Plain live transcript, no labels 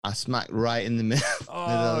I smacked right in the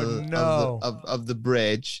middle, of the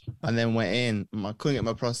bridge, and then went in. I couldn't get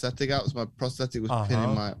my prosthetic out, so my prosthetic was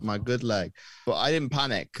pinning my good leg. But I didn't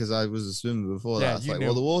panic because I was a swimmer before that. It's like,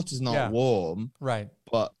 well, the water's not warm, right?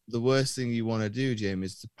 But the worst thing you want to do, Jim,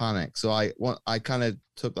 is to panic. So I kind of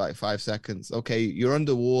took like 5 seconds. Okay, you're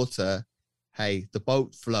underwater. Hey, the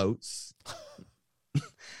boat floats.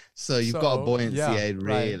 So you've got a buoyancy aid,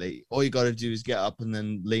 really. Right. All you got to do is get up and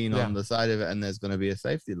then lean on the side of it, and there's going to be a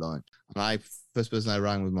safety line. And first person I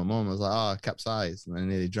rang with my mom, I was like, I capsized, and I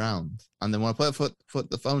nearly drowned. And then when I put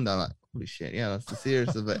the phone down, like, holy shit, that's the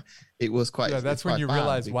serious of it. It was quite. That's when you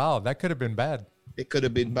realize, wow, that could have been bad. It could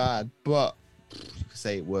have been bad, but you could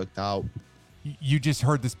say it worked out. You just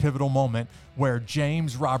heard this pivotal moment where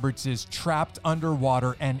James Roberts is trapped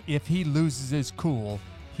underwater, and if he loses his cool,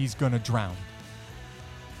 he's going to drown.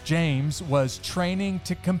 James was training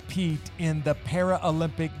to compete in the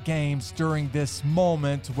Paralympic Games during this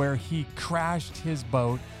moment where he crashed his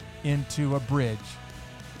boat into a bridge.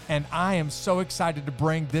 And I am so excited to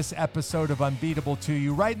bring this episode of Unbeatable to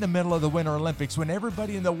you right in the middle of the Winter Olympics when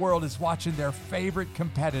everybody in the world is watching their favorite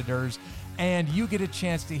competitors. And you get a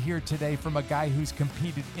chance to hear today from a guy who's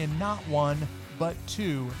competed in not one, but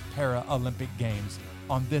 2 Paralympic Games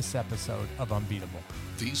on this episode of Unbeatable.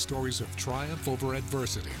 These stories of triumph over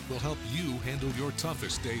adversity will help you handle your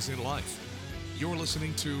toughest days in life. You're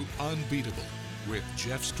listening to Unbeatable with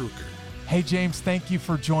Jeff Struker. Hey, James, thank you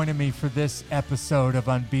for joining me for this episode of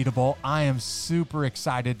Unbeatable. I am super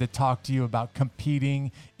excited to talk to you about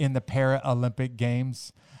competing in the Paralympic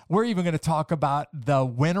Games. We're even going to talk about the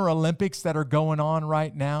Winter Olympics that are going on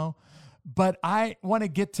right now. But I want to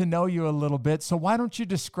get to know you a little bit. So why don't you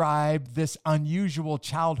describe this unusual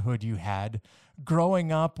childhood you had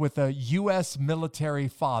growing up with a U.S. military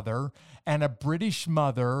father and a British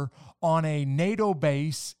mother on a NATO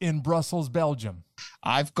base in Brussels, Belgium?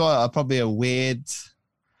 I've got probably a weird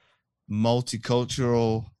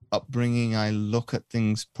multicultural upbringing. I look at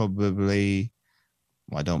things I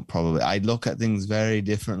look at things very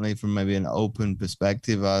differently from maybe an open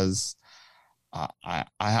perspective, as I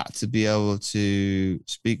had to be able to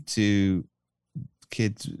speak to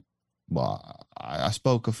kids. Well, I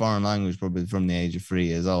spoke a foreign language probably from the age of 3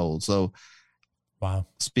 years old. So, wow,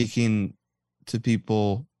 speaking to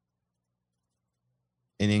people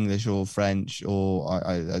in English or French, or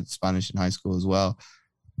I had Spanish in high school as well,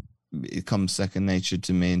 it comes second nature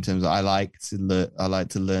to me in terms of I like to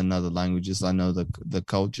learn other languages. I know the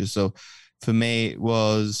culture. So, for me,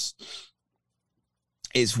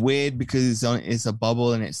 it's weird because it's a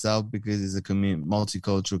bubble in itself, because it's a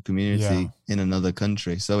multicultural community in another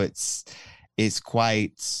country. So it's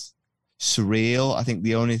quite surreal. I think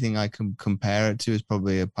the only thing I can compare it to is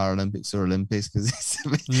probably a Paralympics or Olympics, because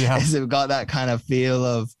it's got that kind of feel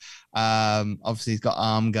of obviously it's got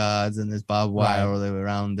arm guards and there's barbed wire all the way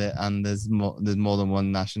around it, and there's more than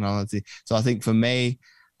one nationality. So I think for me,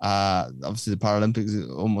 obviously the Paralympics is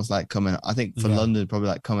almost like coming, I think for London, probably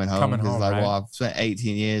like coming home, because well, I've spent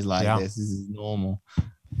 18 years like this is normal.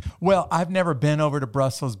 Well, I've never been over to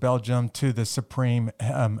Brussels, Belgium, to the Supreme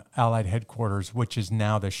Allied headquarters, which is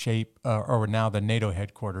now now the NATO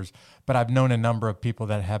headquarters. But I've known a number of people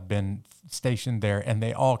that have been stationed there, and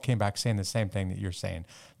they all came back saying the same thing that you're saying.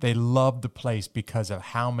 They loved the place because of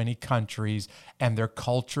how many countries and their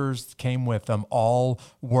cultures came with them, all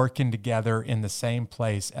working together in the same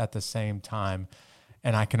place at the same time.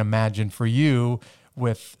 And I can imagine for you,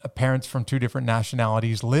 with parents from 2 different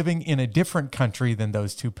nationalities living in a different country than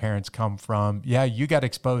those 2 parents come from, you got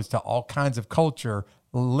exposed to all kinds of culture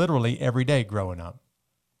literally every day growing up.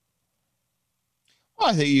 Well,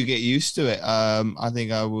 I think you get used to it. I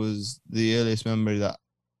think I was the earliest memory that,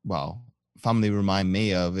 family remind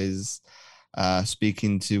me of is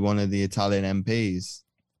speaking to one of the Italian MPs,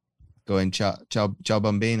 going ciao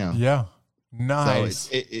bambino. Yeah, nice.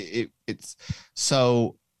 So it's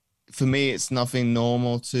so. For me, it's nothing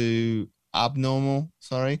abnormal, to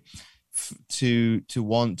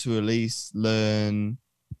want to at least learn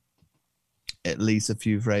at least a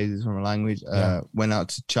few phrases from a language. Went out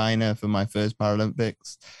to China for my first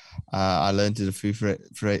Paralympics. I learned a few phrases.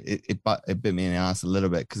 It bit me in the ass a little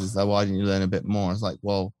bit, because it's like, why didn't you learn a bit more? It's like,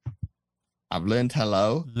 well, I've learned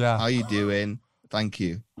hello. Yeah. How you doing? Thank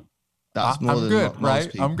you. That's more than good, most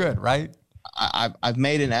right? people. I'm good, right? I've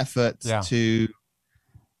made an effort to.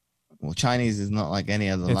 Well, Chinese is not like any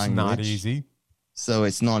other language. It's not easy. So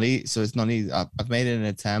it's not easy. I've made an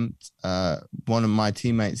attempt. One of my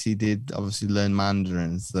teammates, he did obviously learn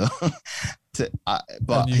Mandarin. So,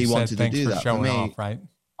 but he wanted to do that for me. Off, right?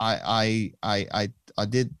 I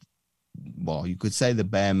did. Well, you could say the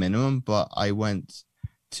bare minimum, but I went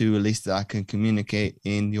to at least that I can communicate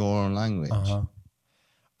in your own language.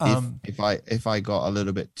 If I got a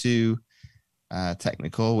little bit too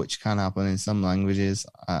technical, which can happen in some languages,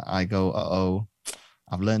 I go,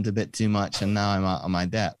 I've learned a bit too much and now I'm out of my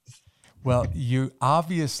depth. Well, you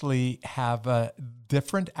obviously have a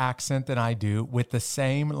different accent than I do with the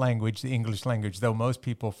same language, the English language, though most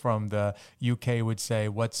people from the UK would say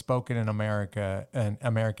what's spoken in America and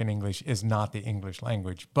American English is not the English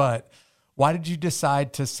language. But why did you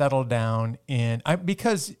decide to settle down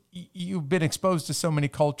because you've been exposed to so many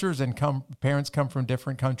cultures and parents come from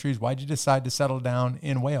different countries. Why did you decide to settle down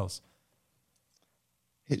in Wales?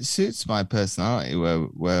 It suits my personality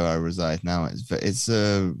where I reside now. It's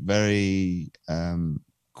a very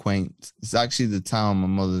quaint. It's actually the town my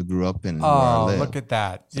mother grew up in. Oh, look at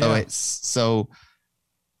that! So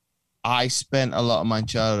I spent a lot of my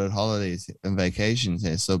childhood holidays and vacations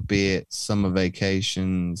here. So be it summer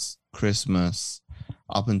vacations, Christmas,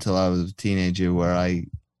 up until I was a teenager, where I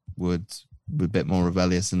would be a bit more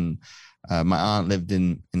rebellious, and my aunt lived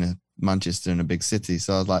in Manchester, in a big city.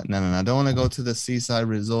 So I was like, no, I don't want to go to the seaside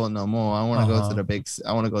resort no more. I want to go to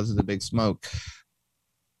the big smoke.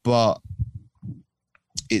 But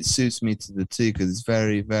it suits me to the T because it's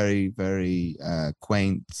very, very, very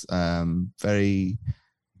quaint, very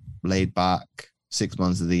laid back. 6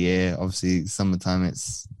 months of the year. Obviously, summertime,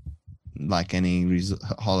 it's like any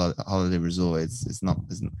holiday resort. It's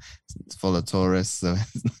full of tourists, so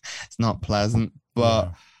it's not pleasant. But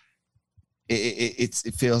yeah.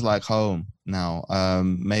 It feels like home now.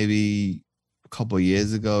 Maybe a couple of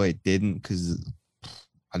years ago it didn't, because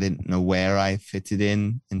I didn't know where I fitted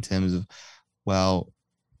in terms of, well,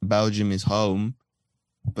 Belgium is home,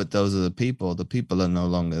 but those are the people. The people are no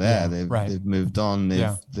longer there. They've moved on.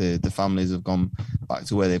 The families have gone back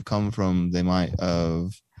to where they've come from. They might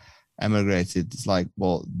have emigrated. It's like,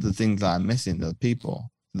 well, the things that I'm missing, the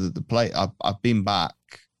people, the place. I've been back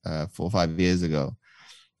 4 or 5 years ago.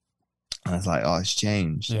 And I was like, oh, it's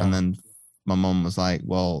changed. Yeah. And then my mom was like,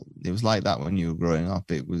 well, it was like that when you were growing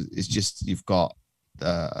up. It's just, you've got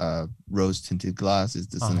rose tinted glasses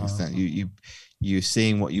to some extent. You're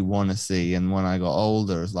seeing what you want to see. And when I got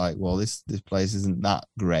older, it's like, well, this place isn't that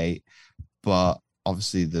great, but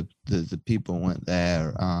obviously the people went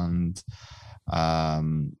there, and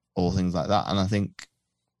all things like that. And I think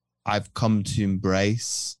I've come to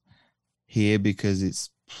embrace here because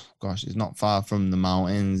it's not far from the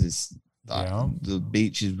mountains. It's the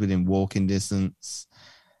beach is within walking distance.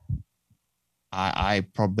 I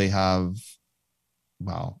probably have,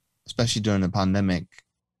 well, especially during the pandemic,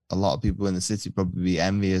 a lot of people in the city probably be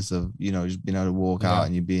envious of, just being able to walk out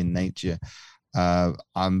and you be in nature.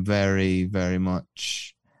 I'm very, very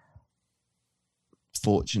much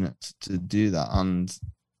fortunate to do that. And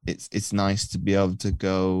it's nice to be able to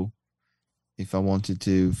go, if I wanted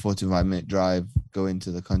to, 45-minute drive, go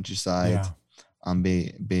into the countryside and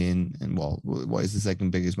be in what is the second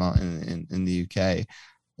biggest mountain in the UK,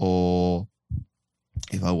 or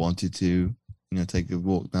if I wanted to, take a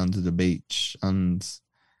walk down to the beach. And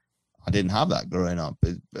I didn't have that growing up.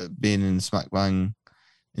 Being in smack bang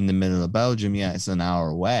in the middle of Belgium, it's an hour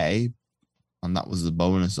away, and that was the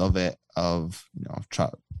bonus of it. I've tried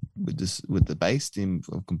with the base team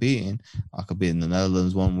of competing. I could be in the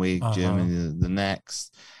Netherlands one week, Germany the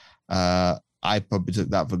next. I probably took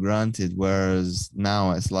that for granted, whereas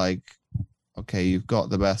now it's like, okay, you've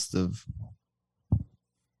got the best of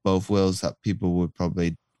both worlds that people would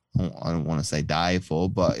probably, I don't want to say die for,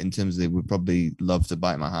 but in terms of, they would probably love to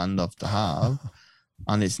bite my hand off to have.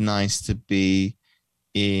 And it's nice to be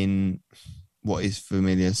in what is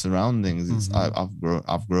familiar surroundings. I've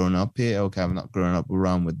grown up here. Okay, I've not grown up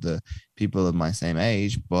around with the people of my same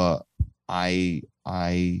age, but I've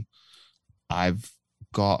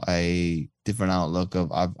got a different outlook of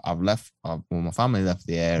my family left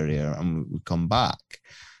the area and we come back.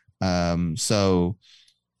 So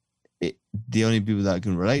the only people that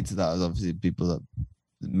can relate to that is obviously people that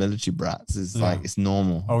military brats. It's like, it's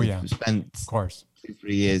normal. Oh yeah, spent of course 2-3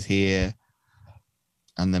 years here,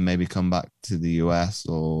 and then maybe come back to the US,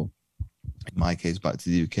 or in my case back to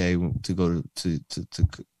the UK to go to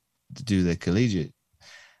do their collegiate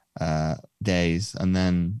days. And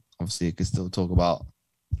then obviously you can still talk about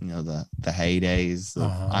the heydays.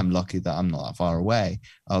 I'm lucky that I'm not that far away.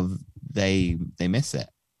 They miss it,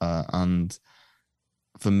 and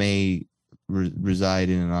for me,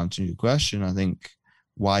 residing and answering your question, I think,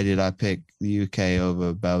 why did I pick the UK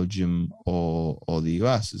over Belgium or the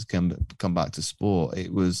US? Is come back to sport.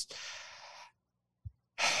 It was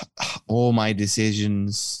all my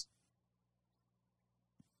decisions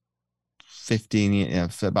 15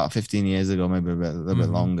 years ago, maybe a little bit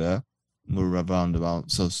longer. we're around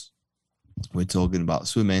about, so we're talking about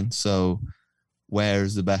swimming. So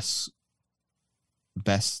where's the best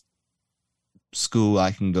school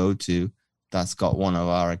I can go to that's got one of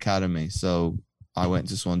our academies? So I went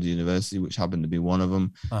to Swansea University, which happened to be one of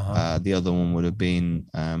them. The other one would have been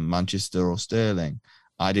Manchester or Stirling.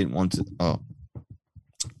 I didn't want to.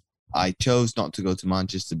 I chose not to go to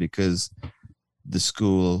Manchester because the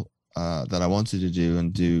school that I wanted to do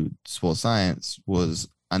and do sports science was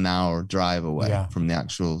an hour drive away from the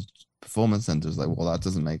actual performance center. It's like, well, that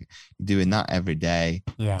doesn't make, doing that every day,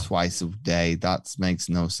 twice a day, that makes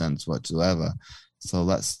no sense whatsoever. So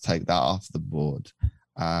let's take that off the board.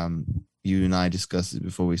 You and I discussed it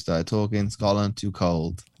before we started talking. Scotland, too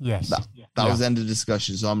cold. Yes. That was the end of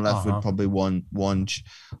discussion. So I'm left with probably one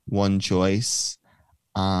choice.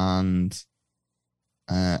 And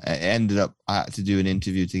it ended up, I had to do an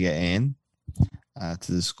interview to get in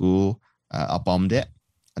to the school. I bombed it.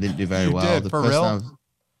 I didn't do very well. Did, for real?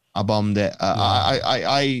 I bombed it.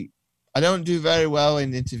 I don't do very well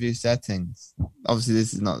in interview settings. Obviously,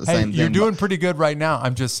 this is not the same thing. You're doing pretty good right now.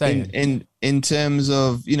 I'm just saying. In terms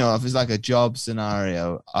of, you know, if it's like a job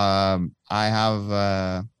scenario, I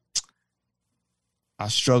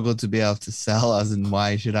struggle to be able to sell, as in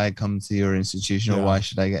why should I come to your institution or why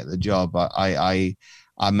should I get the job? I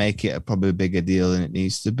make it probably a bigger deal than it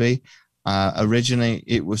needs to be. Originally,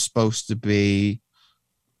 it was supposed to be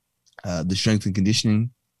the strength and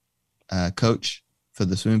conditioning coach for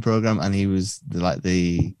the swimming program, and he was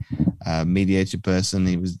the mediator person.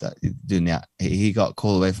 He was doing that. He got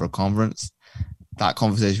called away for a conference. That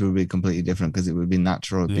conversation would be completely different because it would be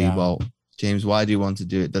natural. It'd be, well, James, why do you want to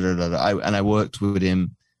do it? And I worked with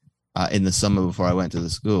him in the summer before I went to the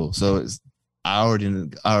school, so I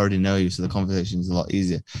already know you, so the conversation is a lot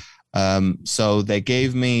easier. So they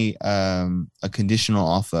gave me a conditional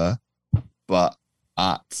offer, but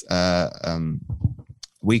at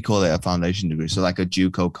we call it a foundation degree, so like a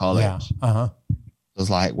JUCO college. I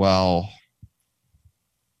was like, well,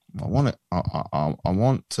 I want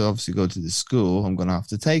to obviously go to the school. I'm going to have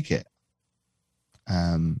to take it,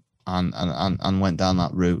 and went down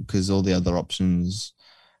that route because all the other options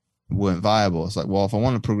weren't viable. It's like, well, if I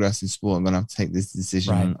want to progress in sport, I'm going to have to take this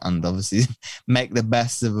decision and obviously make the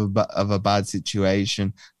best of a bad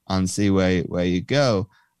situation and see where you go.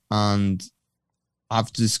 And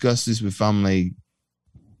I've discussed this with family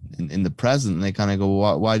in the present, and they kind of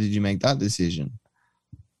go, why did you make that decision?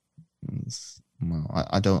 Well,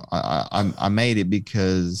 I made it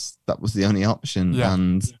because that was the only option.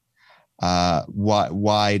 And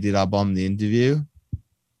why did I bomb the interview?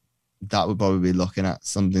 That would probably be looking at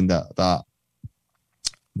something that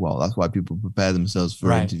well, that's why people prepare themselves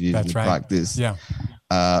for interviews and practice.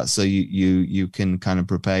 So you can kind of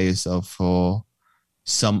prepare yourself for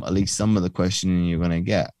at least some of the questioning you're going to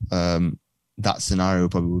get. That scenario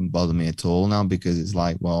probably wouldn't bother me at all now, because it's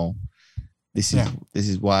like, well, this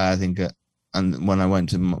is why I think. And when I went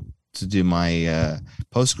to do my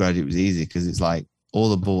postgraduate, it was easy because it's like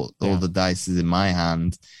all the dice is in my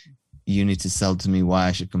hand. You need to sell to me why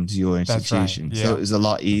I should come to your institution. So it was a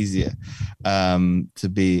lot easier to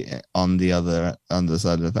be on the other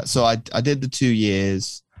side of the fence. So I did the 2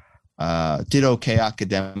 years, did okay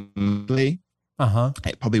academically.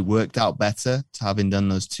 It probably worked out better to having done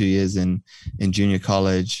those 2 years in junior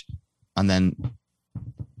college. And then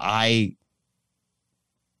I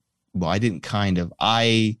went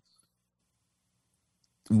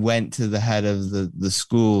to the head of the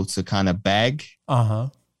school to kind of beg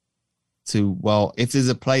to, well, if there's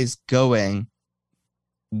a place going,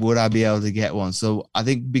 would I be able to get one? So I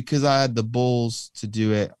think because I had the balls to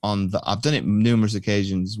do it I've done it numerous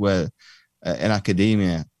occasions where in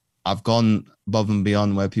academia, I've gone above and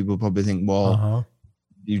beyond where people probably think, well,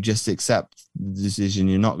 you just accept the decision.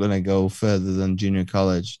 You're not going to go further than junior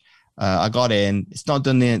college. I got in. It's not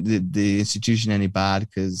done the institution any bad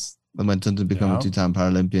because I went on to become a 2-time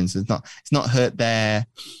Paralympian. So it's not hurt their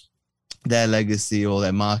legacy, or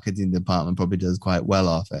their marketing department probably does quite well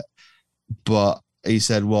off it. But he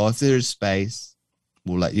said, well, if there is space,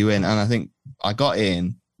 we'll let you in. And I think I got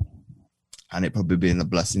in, and it probably been a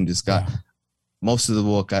blessing in disguise. Most of the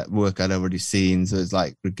work I'd already seen, so it's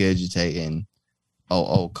like regurgitating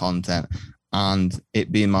old content. And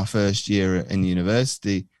it being my first year in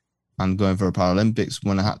university and going for a Paralympics,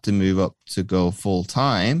 when I had to move up to go full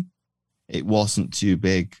time, it wasn't too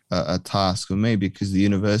big a task for me because the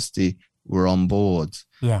university were on board.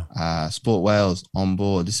 Sport Wales on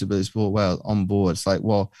board, Disability Sport Wales on board. It's like,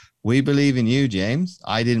 well, we believe in you, James.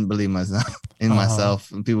 I didn't believe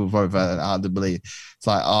myself, and people probably found it hard to believe. It's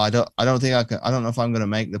like, I don't think I can. I don't know if I'm going to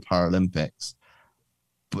make the Paralympics,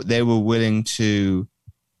 but they were willing to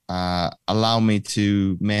allow me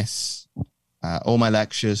to miss all my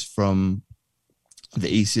lectures from the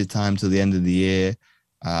Easter time to the end of the year.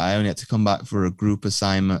 I only had to come back for a group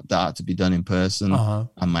assignment that had to be done in person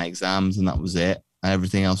and my exams, and that was it. And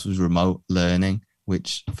everything else was remote learning,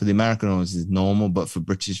 which for the American audience is normal, but for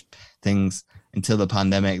British things, until the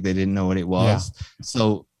pandemic, they didn't know what it was. Yeah.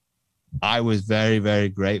 So I was very, very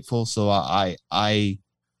grateful. So I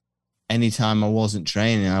anytime I wasn't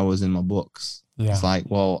training, I was in my books. Yeah. It's like,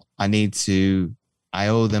 well, I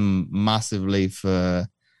owe them massively for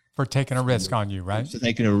taking a risk on you, right? For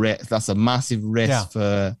taking a risk. That's a massive risk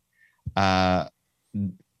for all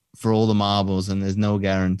the marbles, and there's no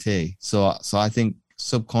guarantee. So I think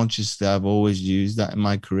subconsciously I've always used that in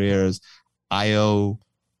my career as I owe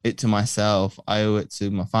it to myself, I owe it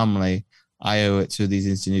to my family, I owe it to these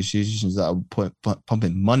institutions that are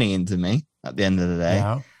pumping money into me at the end of the day.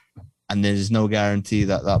 Yeah. And there's no guarantee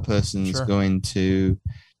that that person's going to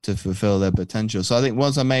fulfill their potential. So I think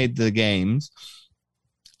once I made the games,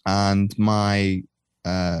 and my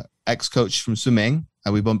ex-coach from swimming,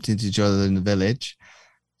 and we bumped into each other in the village,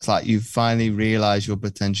 it's like you finally realize your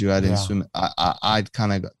potential you had in swimming. I'd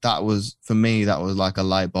kind of, that was, for me, that was like a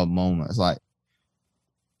light bulb moment. It's like,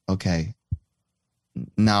 okay,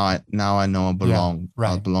 now I know I belong. Yeah,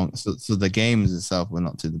 right. I belong. So the games itself were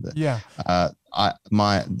not too big. Yeah.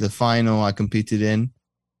 The final I competed in,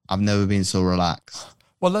 I've never been so relaxed.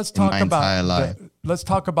 Well, let's talk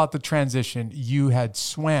about the transition. You had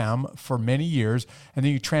swam for many years, and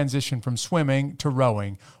then you transitioned from swimming to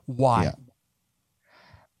rowing. Why? Yeah.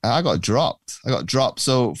 I got dropped.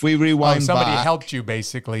 So if we rewind somebody helped you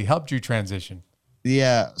transition.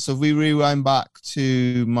 Yeah. So if we rewind back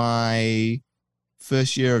to my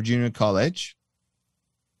first year of junior college,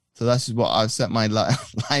 so that's what I've set my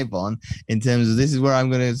life on in terms of this is where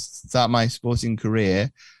I'm going to start my sporting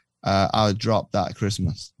career. I was dropped that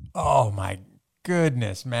Christmas. Oh my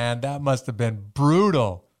goodness, man. That must have been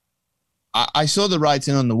brutal. I saw the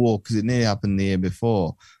writing on the wall because it nearly happened the year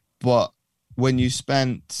before. But when you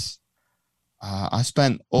I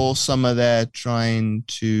spent all summer there trying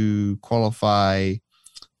to qualify.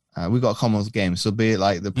 We got a Commonwealth Games, so be it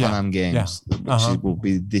like the Pan Am Games, which will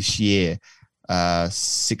be this year,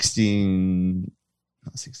 2000.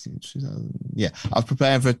 Yeah, I was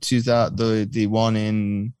preparing for the one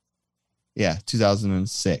in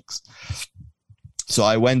 2006. So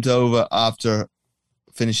I went over after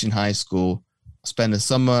finishing high school, spend a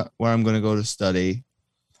summer where I'm going to go to study.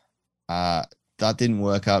 That didn't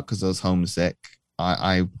work out because I was homesick.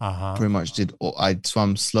 I pretty much I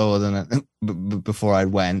swam slower than before I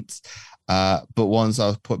went. But once I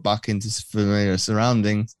was put back into familiar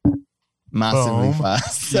surroundings, massively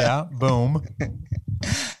fast. Yeah, boom.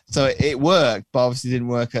 So it worked, but obviously didn't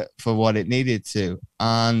work for what it needed to.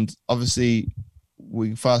 And obviously,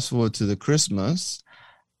 we fast forward to the Christmas.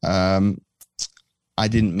 I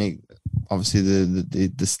didn't make obviously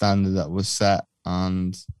the standard that was set,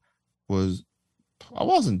 and I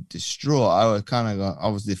wasn't distraught. I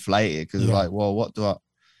was deflated because like, well, what do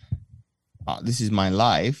this is my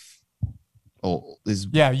life, or this?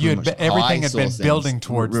 Yeah, everything had been building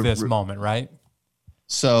towards this moment, right?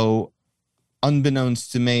 So,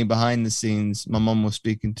 unbeknownst to me, behind the scenes, my mom was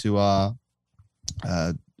speaking to our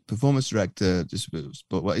performance director,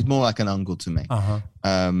 but it's more like an uncle to me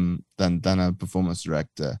than a performance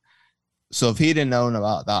director. So if he'd have known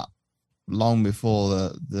about that long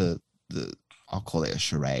before the I'll call it a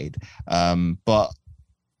charade, but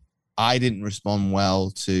I didn't respond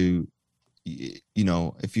well to,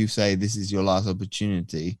 if you say this is your last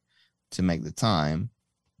opportunity to make the time,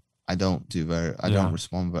 I don't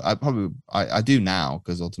respond. But I do now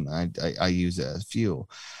because ultimately I use it as fuel.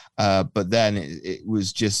 But then it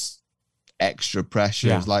was just extra pressure.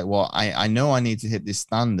 Yeah. It's like, well, I know I need to hit this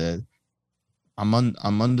standard. I'm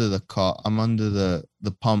under the cot. I'm under the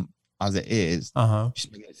pump as it is.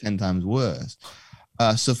 Just making it 10 times worse.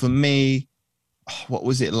 So for me, what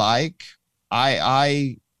was it like?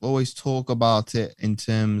 I always talk about it in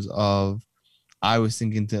terms of I was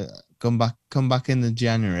thinking to come back in the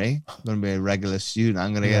January. I'm going to be a regular student.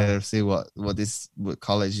 I'm going to get to see what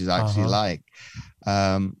college is actually like.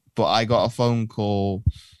 But I got a phone call.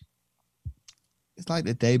 It's like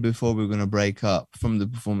the day before we were going to break up, from the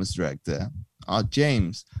performance director.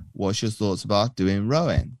 James, what's your thoughts about doing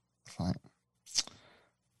rowing? It's like,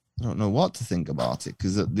 I don't know what to think about it,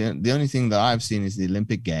 because the only thing that I've seen is the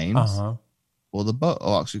Olympic Games or the boat,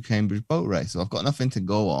 or actually Cambridge boat race. So I've got nothing to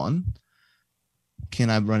go on. Can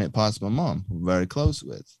I run it past my mom, who I'm very close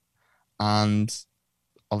with? And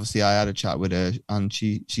obviously I had a chat with her, and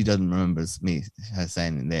she doesn't remember her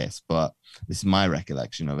saying this, but this is my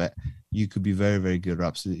recollection of it. You could be very, very good or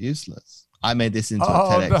absolutely useless. I made this into a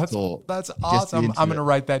TEDx talk. That's awesome. I'm going to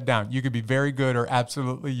write that down. You could be very good or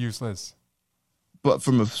absolutely useless. But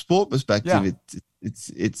from a sport perspective,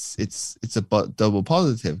 it's a double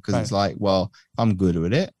positive, because it's like, well, if I'm good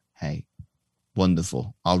with it, hey,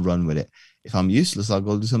 wonderful, I'll run with it. If I'm useless, I'll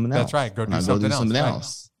go do something else. That's right. Go do something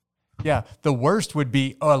else. Yeah. The worst would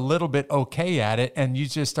be a little bit okay at it, and you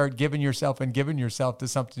just start giving yourself to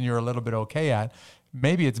something you're a little bit okay at.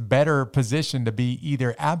 Maybe it's better positioned to be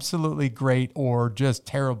either absolutely great or just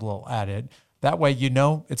terrible at it. That way,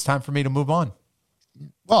 it's time for me to move on.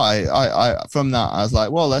 Well, I from that, I was like,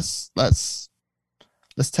 well, let's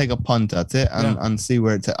take a punt at it and see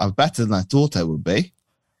where it's better than I thought I would be.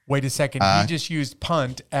 Wait a second. You just used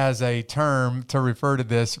punt as a term to refer to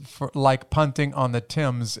this, like punting on the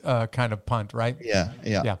Tim's kind of punt, right?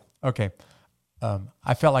 Yeah. Okay.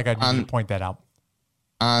 I felt like I needed to point that out.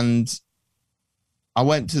 And I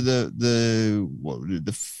went to the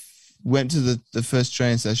first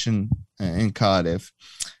training session in Cardiff,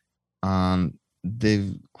 and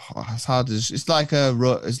it's like a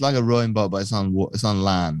rowing boat, but it's on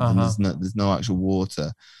land, and there's no actual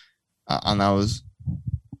water. And I was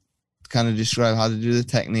kind of describe how to do the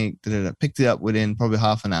technique. Picked it up within probably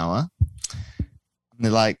half an hour. And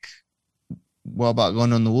they're like, what about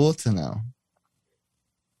going on the water now?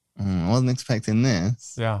 I wasn't expecting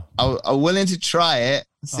this. Yeah. I'm willing to try it,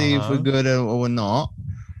 see if we're good or we're not.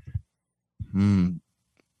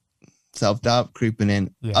 Self-doubt creeping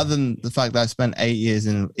in. Yeah. Other than the fact that I spent 8 years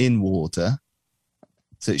in water,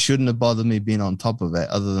 so it shouldn't have bothered me being on top of it,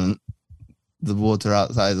 other than the water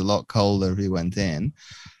outside is a lot colder if you went in.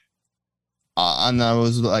 And I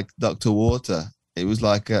was like Dr. Water. It was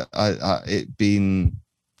like I'd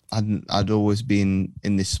always been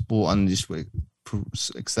in this sport and just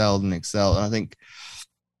excelled. And I think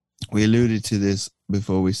we alluded to this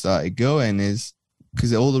before we started going, is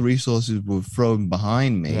because all the resources were thrown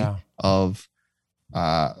behind me of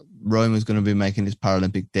Rowing was going to be making his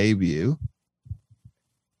Paralympic debut.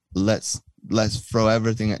 Let's throw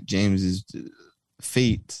everything at James's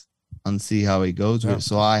feet and see how he goes with it.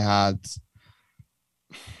 So I had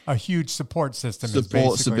a huge support system.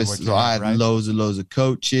 So I had loads of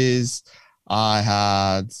coaches. I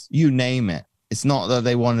had, you name it. It's not that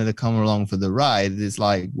they wanted to come along for the ride. It's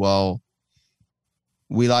like, well,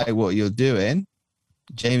 we like what you're doing.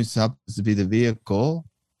 James happens to be the vehicle.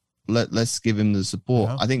 Let's give him the support.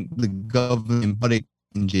 Yeah. I think the governing body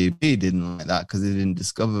in GB didn't like that because they didn't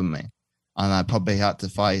discover me. And I probably had to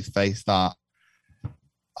face that.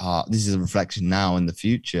 This is a reflection now in the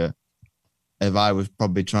future. If I was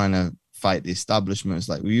probably trying to fight the establishment, it's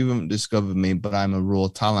like, well, you haven't discovered me, but I'm a raw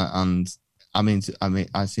talent. And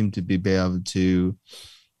I seem to be able to,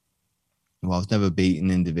 well, I was never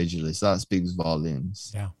beaten individually. So that speaks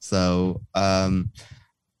volumes. Yeah. So,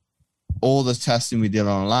 all the testing we did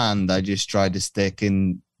on land, I just tried to stick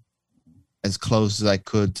in as close as I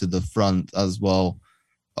could to the front as well.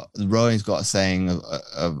 The rowing's got a saying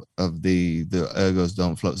of the ergos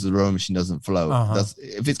don't float, so the rowing machine doesn't float.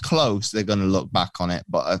 If it's close, they're going to look back on it.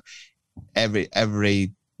 But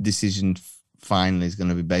every decision finally is going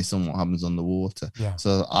to be based on what happens on the water. Yeah.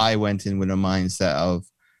 So I went in with a mindset of,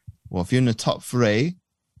 well, if you're in the top 3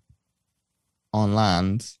 on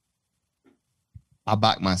land, I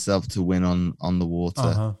back myself to win on the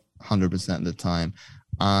water 100% of the time.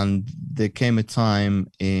 And there came a time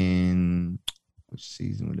in, which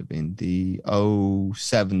season would have been? The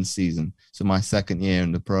 2007 season. So my second year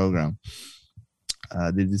in the program.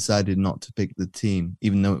 They decided not to pick the team,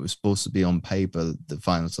 even though it was supposed to be on paper, the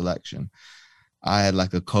final selection. I had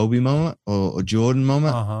like a Kobe moment or a Jordan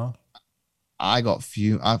moment. I got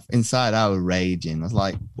inside I was raging. I was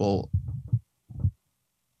like, well,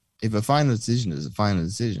 if a final decision is a final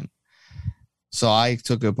decision. So I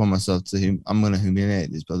took it upon myself I'm going to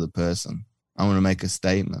humiliate this other person. I'm going to make a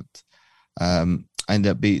statement. I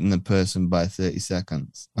ended up beating the person by 30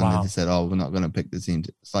 seconds. And then they said, oh, we're not going to pick the team.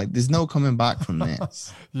 It's like, there's no coming back from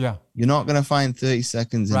this. Yeah. You're not going to find 30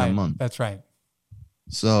 seconds in a month. That's right.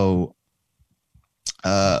 So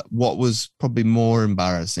what was probably more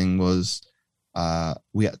embarrassing was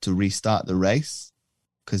we had to restart the race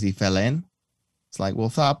because he fell in. It's like, well,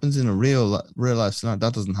 if that happens in a real life scenario,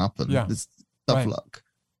 that doesn't happen. Yeah. It's tough luck.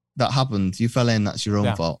 That happened. You fell in. That's your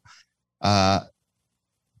own fault.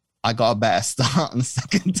 I got a better start on the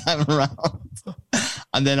second time around,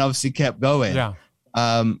 and then obviously kept going. Yeah.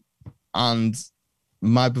 And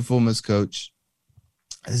my performance coach,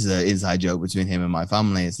 this is an inside joke between him and my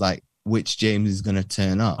family. It's like, which James is going to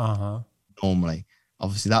turn up normally.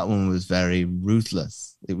 obviously that one was very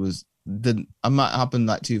ruthless. It might happen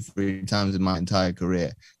like 2-3 times in my entire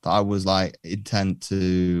career that I was like intent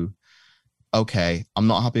to, okay, I'm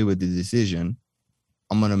not happy with the decision.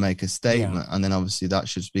 I'm going to make a statement. And then obviously that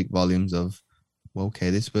should speak volumes of, well, okay,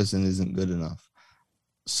 this person isn't good enough.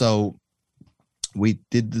 So we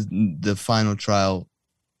did the final trial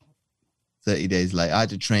 30 days later. I had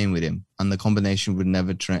to train with him, and the combination would never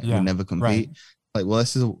would never compete. Right. Like,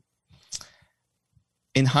 well,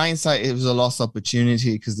 in hindsight, it was a lost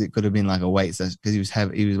opportunity because it could have been like a weight session because he was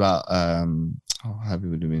heavy. He was about, how heavy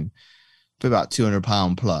would have been? About 200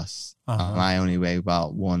 pound plus. And I only weigh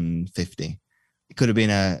about 150. It could have been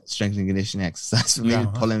a strength and conditioning exercise for me,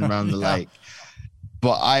 pulling around the lake.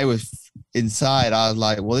 But I was inside, I was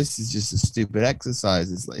like, well, this is just a stupid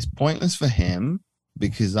exercise. It's pointless for him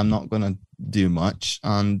because I'm not going to do much.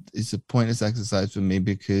 And it's a pointless exercise for me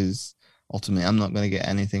because ultimately I'm not going to get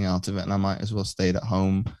anything out of it. And I might as well stayed at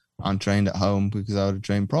home and trained at home because I would have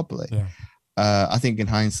trained properly. I think in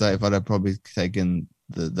hindsight, if I'd have probably taken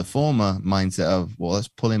the former mindset of, well, let's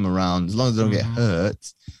pull him around. As long as I don't get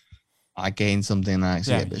hurt, I gain something and I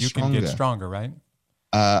actually get a bit stronger. You can get stronger, right?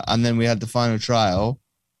 And then we had the final trial.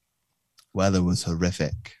 Weather was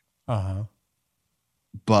horrific.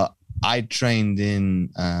 But I trained in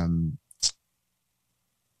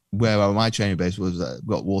where my training base was.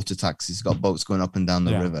 Got water taxis, got boats going up and down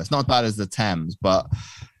the river. It's not bad as the Thames, but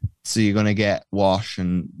so you're going to get wash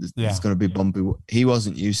and it's going to be bumpy. He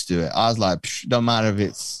wasn't used to it. I was like, don't matter if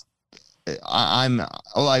it's, I'm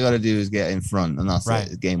all I got to do is get in front and that's it.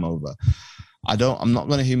 It's game over. I'm not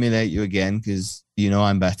going to humiliate you again because you know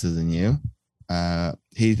I'm better than you.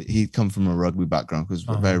 He'd come from a rugby background because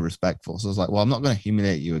we're very respectful. So I was like, well, I'm not going to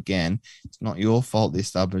humiliate you again. It's not your fault. The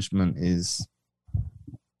establishment is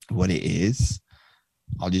what it is.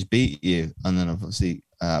 I'll just beat you. And then obviously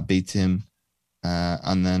beat him.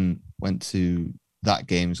 And then went to that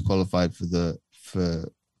games, qualified for the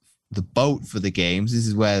boat for the games. This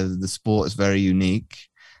is where the sport is very unique.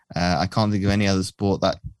 I can't think of any other sport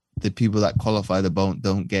that the people that qualify the boat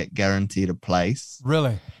don't get guaranteed a place.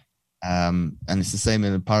 Really? And it's the same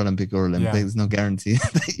in the Paralympic or Olympic. There's no guarantee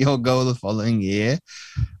that you'll go the following year.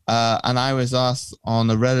 And I was asked on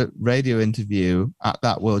a radio interview at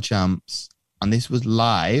that World Champs, and this was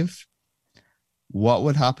live. What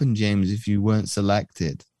would happen, James, if you weren't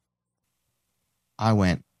selected? I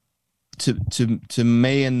went to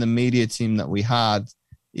me and the media team that we had.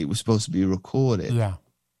 It was supposed to be recorded. Yeah.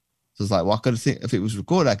 So it's like, well, I could think if it was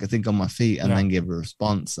recorded, I could think on my feet and then give a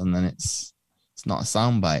response, and then it's not a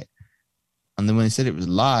soundbite. And then when he said it was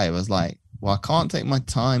live, I was like, well, I can't take my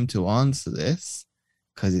time to answer this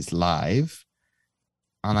because it's live,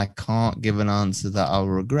 and I can't give an answer that I'll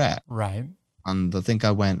regret. Right. And I think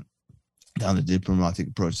I went down the diplomatic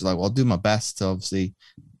approach. It's like, well, I'll do my best to obviously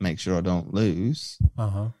make sure I don't lose.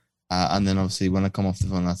 And then obviously when I come off the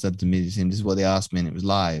phone, I said to the media team, this is what they asked me, and it was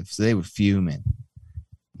live. So they were fuming.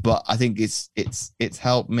 But I think it's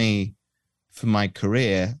helped me for my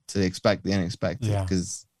career to expect the unexpected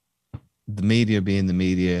because the media being the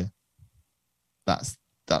media, that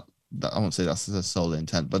I won't say that's the sole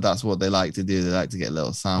intent, but that's what they like to do. They like to get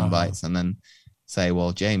little sound bites and then say,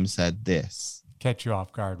 well, James said this. Catch you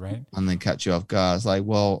off guard, right? And then catch you off guard. It's like,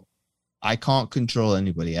 well, I can't control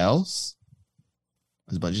anybody else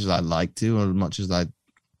as much as I'd like to, or as much as I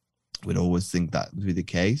would always think that would be the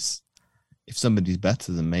case. If somebody's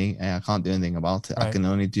better than me, I can't do anything about it. Right. I can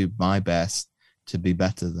only do my best to be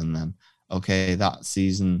better than them. Okay, that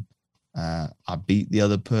season, I beat the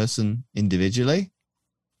other person individually,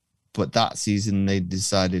 but that season they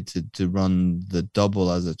decided to run the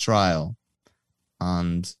double as a trial,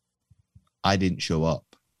 and I didn't show up,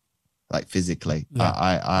 like physically.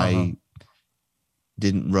 I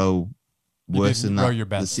didn't row worse than that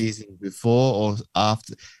the season before or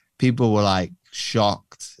after. People were like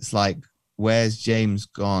shocked. It's like, where's James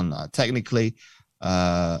gone? Technically,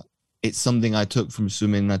 it's something I took from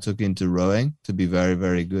swimming. I took into rowing to be very,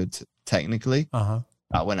 very good technically.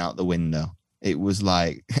 That went out the window. It was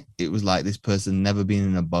like this person never been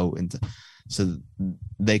in a boat, so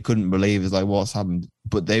they couldn't believe. It's like, what's happened?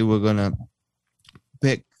 But they were gonna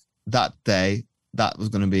pick that day. That was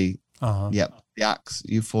gonna be the axe.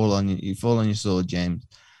 You fall on your sword, James.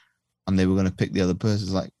 And they were gonna pick the other person.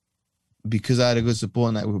 It's like, because I had a good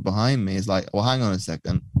support network behind me, it's like, well, hang on a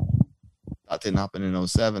second. That didn't happen in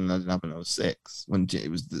 07. That didn't happen in 06 when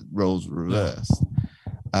it was the roles were reversed.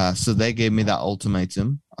 So they gave me that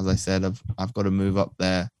ultimatum. As I said, I've got to move up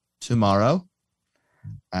there tomorrow.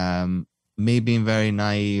 Me being very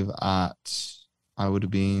naive I would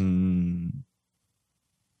have been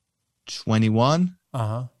 21.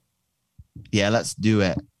 yeah, let's do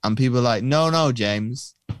it. And people are like, no,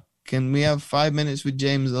 James, can we have 5 minutes with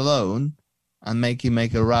James alone and make him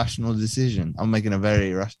make a rational decision? I'm making a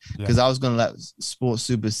very rational, because I was going to let sports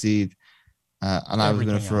supersede, and I was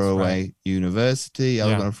going to throw away university. I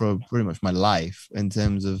was going to throw pretty much my life in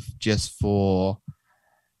terms of just for,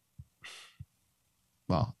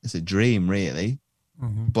 well, it's a dream really,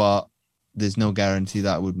 but there's no guarantee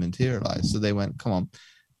that would materialize. So they went, come on,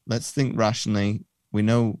 let's think rationally. We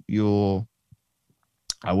know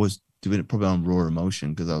I was doing it probably on raw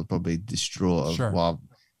emotion because I was probably distraught. Well,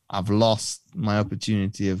 I've lost my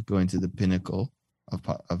opportunity of going to the pinnacle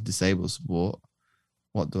of disabled sport.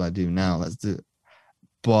 What do I do now? Let's do it.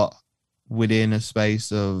 But within a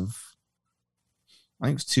space of, I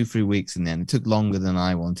think it was 2-3 weeks in the end. It took longer than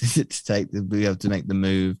I wanted it to take to be able to make the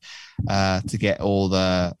move, to get all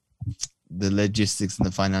the logistics and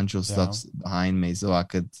the financial stuff behind me, so I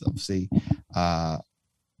could obviously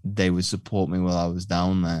they would support me while I was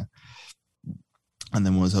down there. And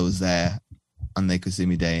then once I was there and they could see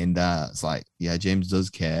me day in, day out, it's like, yeah, James does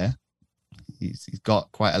care. He's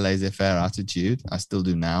got quite a laissez-faire attitude. I still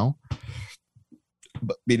do now.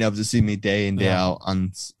 But being able to see me day in, day out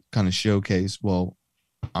and kind of showcase, well,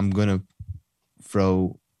 I'm going to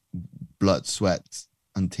throw blood, sweat,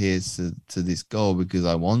 and tears to this goal because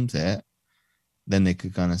I want it, then they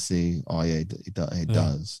could kind of see, oh, yeah, it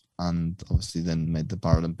does. And obviously then made the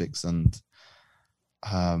Paralympics. And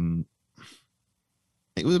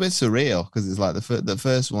it was a bit surreal because it's like the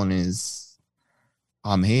first one is,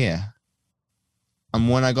 I'm here. And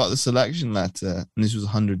when I got the selection letter, and this was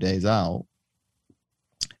 100 days out,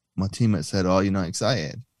 my teammate said, oh, you're not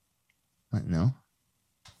excited? I'm like, no.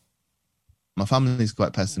 My family's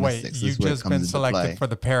quite pessimistic. Wait, you've just been selected for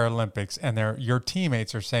the Paralympics, and your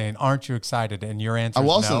teammates are saying, aren't you excited? And your answer is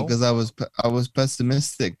no? I wasn't, because I was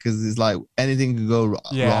pessimistic, because it's like anything could go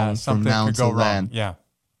wrong from now until then. Yeah.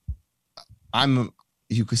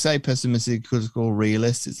 You could say pessimistic, critical,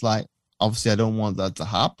 realist. It's like, obviously I don't want that to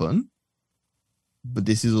happen, but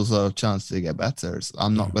this is also a chance to get better.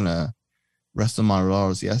 I'm not going to rest on my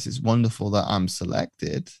laurels. Yes, it's wonderful that I'm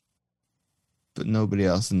selected, but nobody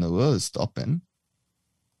else in the world is stopping.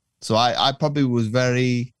 So I probably was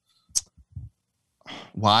very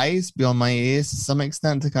wise beyond my ears to some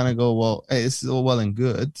extent to kind of go, well, hey, this is all well and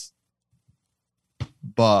good,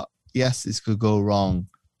 but yes, this could go wrong,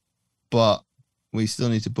 but we still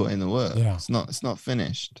need to put in the work. Yeah. It's not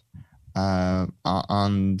finished.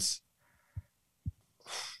 And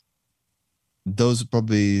those are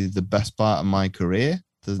probably the best part of my career.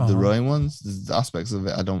 The rowing ones, there's aspects of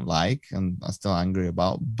it I don't like and I'm still angry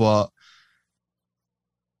about, but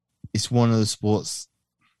it's one of the sports.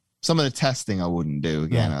 Some of the testing I wouldn't do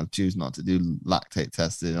again. I'd choose not to do lactate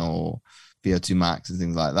testing or VO2 max and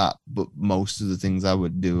things like that, but most of the things I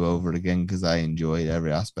would do over again because I enjoyed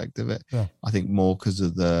every aspect of it. I think more because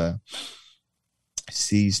of the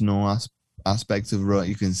seasonal aspect of rowing.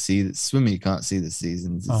 You can see that swimming, you can't see the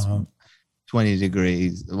seasons. It's 20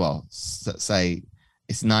 degrees, well, say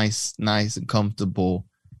it's nice and comfortable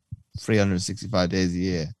 365 days a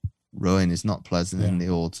year. Rowing is not pleasant in the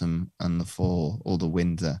autumn and the fall or the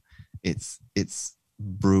winter. It's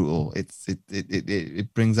brutal.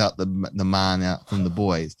 It brings out the man out from the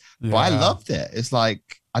boys. But I loved it. It's like,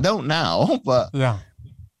 I don't now, but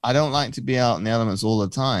I don't like to be out in the elements all the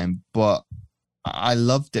time, but I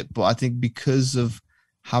loved it. But I think because of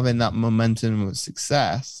having that momentum of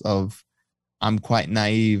success of, I'm quite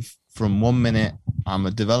naive from 1 minute, I'm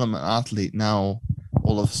a development athlete. Now,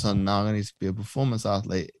 all of a sudden, now I need to be a performance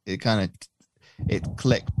athlete. It kind of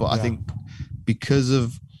clicked. But I think because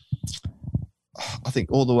of, I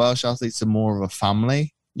think all the Welsh athletes are more of a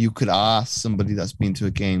family. You could ask somebody that's been to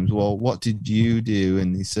a games, well, what did you do?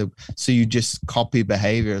 And he said, so you just copy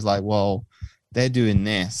behavior. It's like, well, they're doing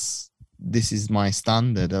this. This is my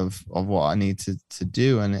standard of what I need to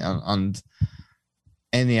do. And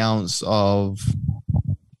any ounce of,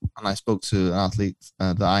 and I spoke to an athlete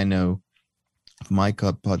that I know from my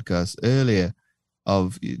podcast earlier,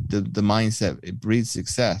 of the mindset, it breeds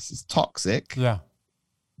success. It's toxic,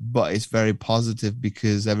 but it's very positive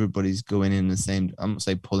because everybody's going in the same, I'm not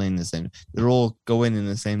saying pulling the same, they're all going in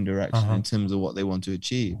the same direction in terms of what they want to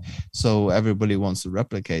achieve. So everybody wants to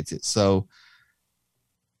replicate it. So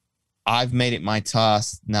I've made it my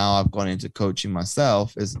task now. I've gone into coaching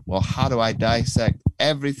myself is, well, how do I dissect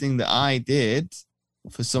everything that I did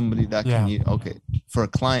for somebody that can, for a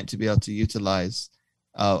client to be able to utilize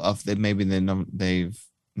of that maybe they've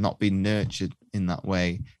not been nurtured in that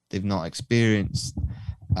way. They've not experienced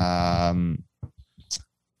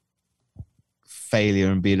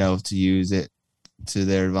failure and being able to use it to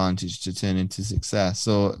their advantage to turn into success.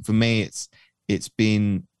 So for me, it's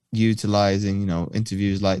been utilizing,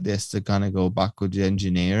 interviews like this to kind of go backwards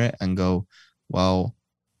engineer it and go, well,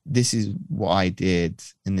 this is what I did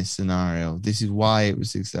in this scenario. This is why it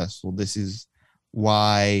was successful. This is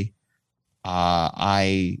why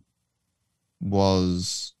I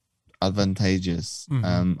was advantageous.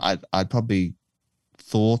 I'd probably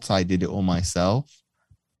thought I did it all myself.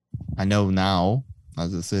 I know now,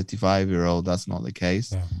 as a 35-year-old, that's not the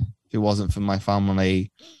case. Yeah. If it wasn't for my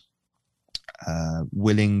family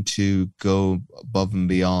willing to go above and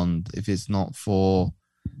beyond, if it's not for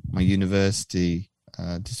my university,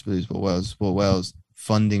 Disability Sport Wales,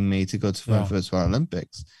 funding me to go to my first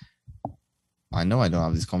Paralympics, I know I don't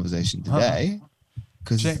have this conversation today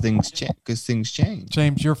because things change.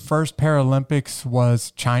 James, your first Paralympics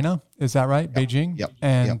was China, is that right? Yep. Beijing? Yep.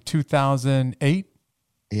 And 2008?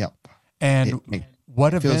 Yep. And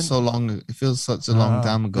what event? Feels so long. It feels such a long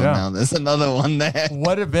time ago now. There's another one there.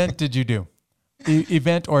 What event did you do?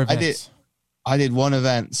 Event or events? I did one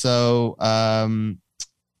event. So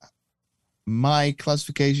my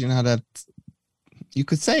classification had you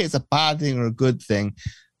could say it's a bad thing or a good thing.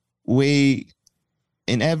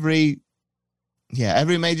 In every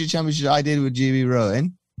major championship I did with GB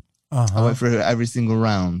rowing, I went through every single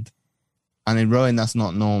round. And in rowing, that's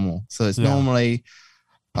not normal. So it's normally,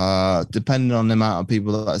 depending on the amount of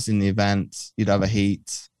people that's in the event, you'd have a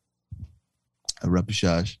heat, a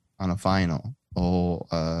repechage, and a final. Or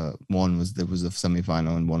there was a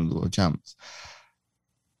semi-final and one of the world champs.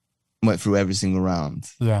 Went through every single round.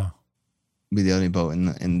 Yeah. Be the only boat in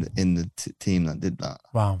the team that did that.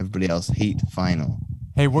 Wow. Everybody else, heat, final.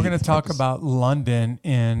 Hey, we're going to talk about London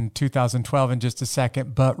in 2012 in just a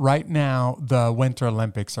second, but right now the Winter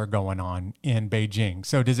Olympics are going on in Beijing.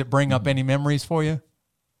 So does it bring up any memories for you?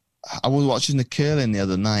 I was watching the curling the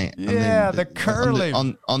other night. Yeah, and the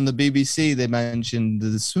curling. On the BBC, they mentioned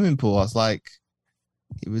the swimming pool. I was like,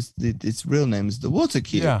 its real name is the water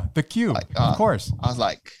cube. Yeah, the cube, of course. I was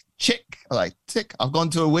like, tick. I've gone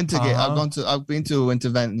to a winter game. I've been to a winter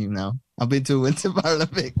venue now. I've been to a winter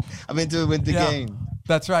Paralympic. I've been to a winter game.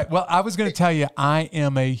 That's right. Well, I was going to tell you, I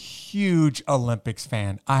am a huge Olympics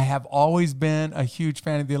fan. I have always been a huge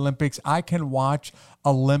fan of the Olympics. I can watch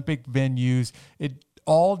Olympic venues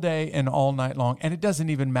all day and all night long, and it doesn't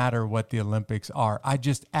even matter what the Olympics are. I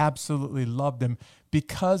just absolutely love them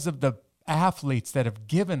because of the athletes that have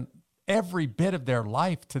given every bit of their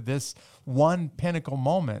life to this one pinnacle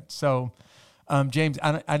moment. So, James,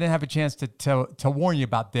 I didn't have a chance to warn you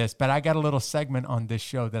about this, but I got a little segment on this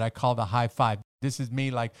show that I call the high five. This is me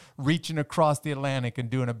like reaching across the Atlantic and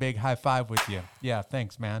doing a big high five with you. Yeah,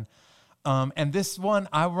 thanks, man. And this one,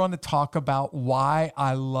 I want to talk about what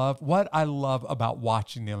I love about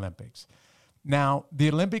watching the Olympics. Now, the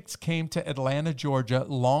Olympics came to Atlanta, Georgia, a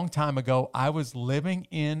long time ago. I was living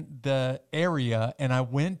in the area, and I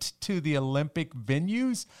went to the Olympic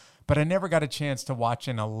venues, but I never got a chance to watch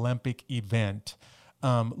an Olympic event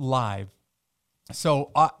live.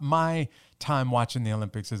 So my time watching the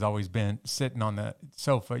Olympics has always been sitting on the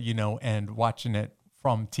sofa, and watching it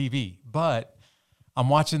from TV. But I'm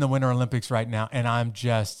watching the Winter Olympics right now, and I'm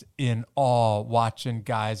just in awe watching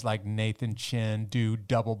guys like Nathan Chen do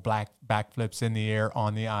double backflips in the air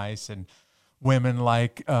on the ice, and women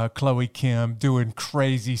like Chloe Kim doing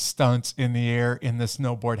crazy stunts in the air in the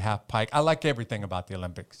snowboard half pipe. I like everything about the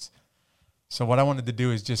Olympics. So what I wanted to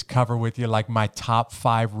do is just cover with you like my top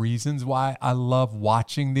 5 reasons why I love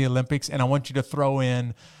watching the Olympics, and I want you to throw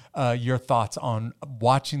in your thoughts on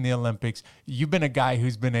watching the Olympics. You've been a guy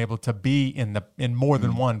who's been able to be in more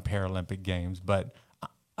than one Paralympic Games, but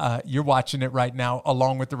you're watching it right now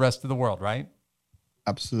along with the rest of the world, right?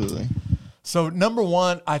 Absolutely. So number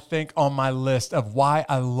 1, I think on my list of why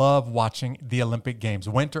I love watching the Olympic Games,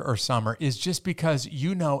 winter or summer, is just because,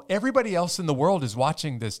 everybody else in the world is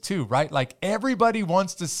watching this too, right? Like everybody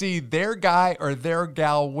wants to see their guy or their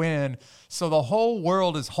gal win. So the whole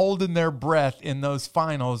world is holding their breath in those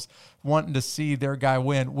finals, wanting to see their guy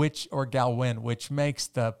win, which makes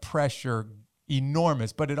the pressure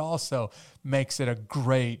enormous, but it also makes it a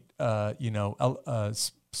great,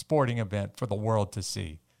 sporting event for the world to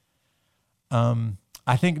see.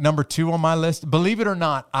 I think number 2 on my list, believe it or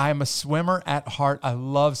not, I'm a swimmer at heart. I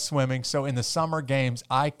love swimming. So in the summer games,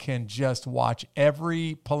 I can just watch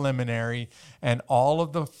every preliminary and all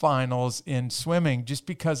of the finals in swimming just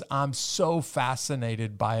because I'm so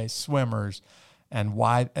fascinated by swimmers and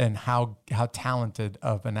how talented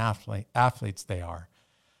of an athletes they are.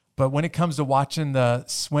 But when it comes to watching the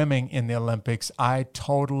swimming in the Olympics, I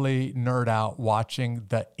totally nerd out watching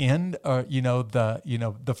the end,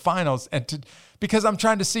 the finals, because I'm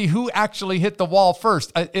trying to see who actually hit the wall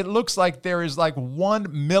first. It looks like there is like 1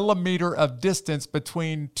 millimeter of distance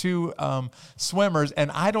between two swimmers,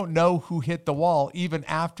 and I don't know who hit the wall even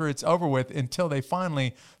after it's over with until they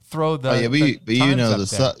finally throw the. You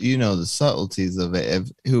know the subtleties of it.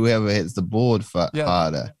 If whoever hits the board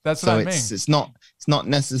harder, that's what I mean. It's not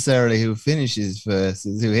necessarily who finishes first,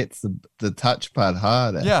 it's who hits the touchpad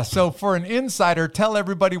harder. Yeah, so for an insider, tell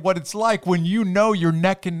everybody what it's like when you know you're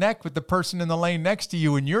neck and neck with the person in the lane next to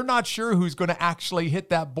you and you're not sure who's going to actually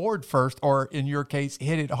hit that board first, or in your case,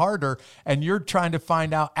 hit it harder, and you're trying to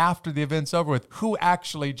find out after the event's over with who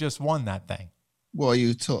actually just won that thing. Well,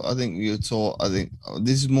 I think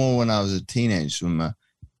this is more when I was a teenage swimmer.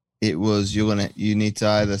 It was you need to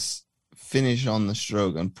either finish on the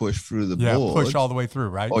stroke and push through the board. Push all the way through,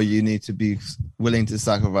 right? Or you need to be willing to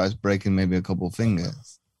sacrifice breaking maybe a couple of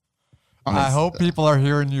fingers. I hope people are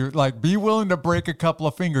hearing you. Like, be willing to break a couple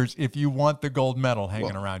of fingers if you want the gold medal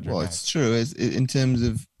hanging around your neck. Well, it's true. It's in terms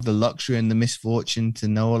of the luxury and the misfortune to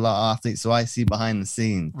know a lot of athletes. So I see behind the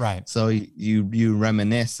scenes. Right. So you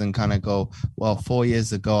reminisce and kind of go, well, 4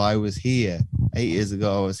 years ago I was here. 8 years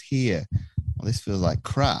ago I was here. Well, this feels like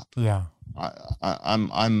crap. Yeah.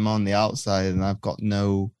 I'm on the outside and I've got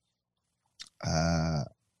no, I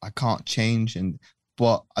can't change.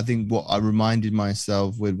 But I think what I reminded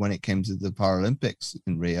myself with when it came to the Paralympics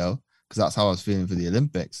in Rio, because that's how I was feeling for the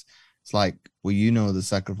Olympics. It's like, well, you know, the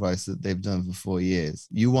sacrifice that they've done for 4 years.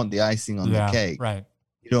 You want the icing on the cake, right?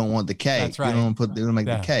 You don't want the cake. That's right. You don't want to make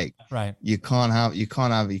the cake, right? You can't have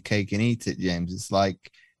your cake and eat it, James. It's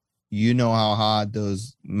like, you know how hard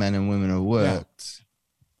those men and women have worked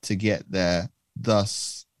to get there.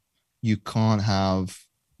 Thus, you can't have,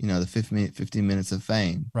 the 15 minutes of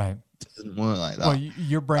fame. Right. It doesn't work like that. Well,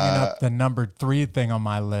 you're bringing up the number 3 thing on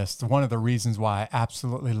my list. One of the reasons why I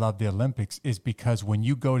absolutely love the Olympics is because when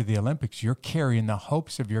you go to the Olympics, you're carrying the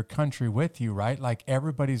hopes of your country with you, right? Like,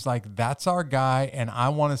 everybody's like, that's our guy, and I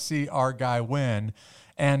want to see our guy win.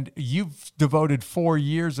 And you've devoted 4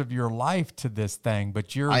 years of your life to this thing,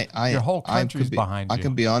 but your whole country's behind you. I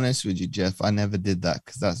can be honest with you, Jeff. I never did that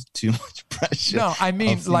because that's too much pressure. No, I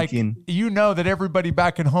mean, that everybody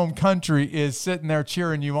back in home country is sitting there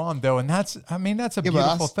cheering you on, though, and that's a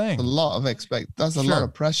beautiful thing. A lot of That's a lot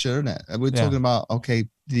of pressure, isn't it? We're talking about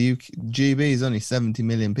the GB is only 70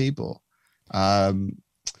 million people.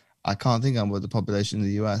 I can't think of what the population of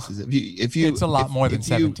the US is. It's a lot more than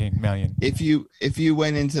 17 million. If you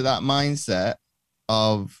went into that mindset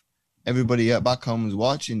of everybody back home was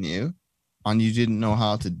watching you and you didn't know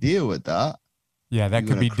how to deal with that. Yeah, that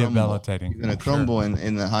could be debilitating. You're going to crumble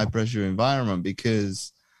in the high pressure environment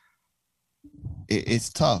because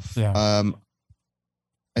it's tough. Yeah.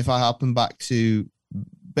 If I happen back to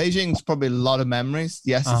Beijing's probably a lot of memories.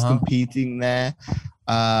 Yes, it's competing there.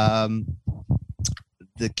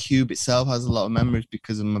 The cube itself has a lot of memories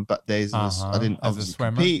because of my days. I didn't obviously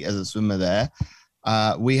compete as a swimmer there.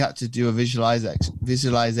 We had to do a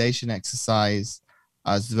visualization exercise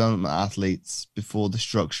as development athletes before the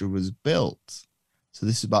structure was built. So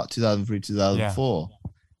this is about 2003, 2004. Yeah.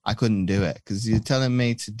 I couldn't do it because you're telling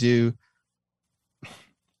me to do.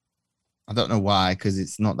 I don't know why, because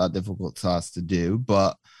it's not that difficult task to do.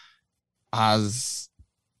 But as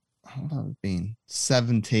how old have I been?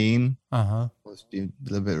 17. Must be a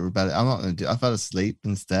little bit rebellious. I'm not going to do. I fell asleep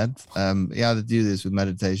instead. You had to do this with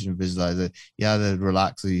meditation and visualization. You had to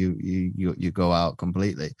relax, or you go out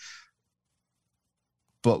completely.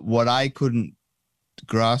 But what I couldn't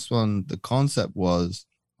grasp on the concept is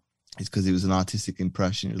because it was an artistic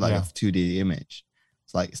impression. It was like a 2D image.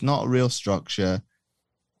 It's like, it's not a real structure.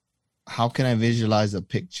 How can I visualize a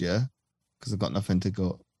picture? Because I've got nothing to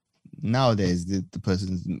go. Nowadays, the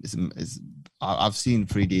person is I've seen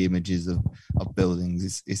 3D images of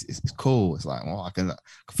buildings. It's cool. It's like, well, I can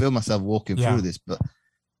feel myself walking through this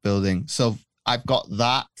building. So I've got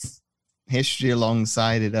that history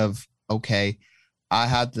alongside it of, okay, I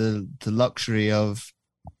had the luxury of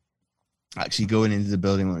actually going into the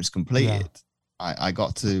building when it's completed. Yeah. I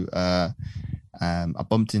got to I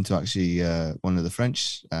bumped into actually one of the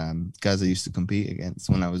French guys I used to compete against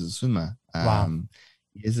when I was a swimmer.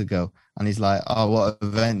 Years ago, and he's like, "Oh, what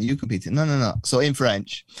event you competing?" No. So in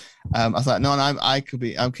French, I was like, "No, I'm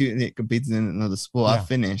competing in another sport. I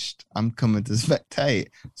finished. I'm coming to spectate."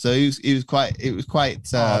 So it was quite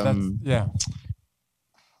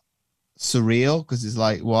surreal because it's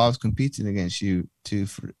like, well, I was competing against you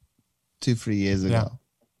 2-3 years ago,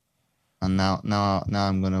 and now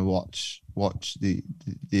I'm gonna watch the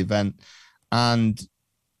event, and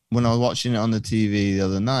when I was watching it on the TV the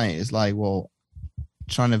other night, it's like, well,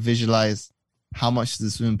 trying to visualize how much the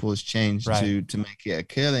swimming pool has changed to make it a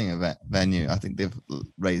curling event venue. I think they've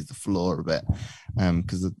raised the floor a bit,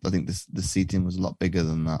 because I think the seating was a lot bigger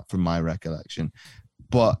than that from my recollection.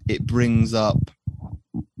 But it brings up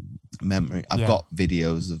memory. I've got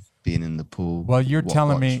videos of being in the pool. Well, you're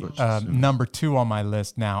telling me number 2 on my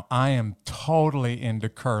list now. I am totally into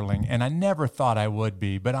curling, and I never thought I would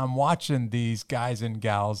be, but I'm watching these guys and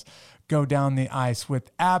gals go down the ice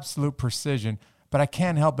with absolute precision. But I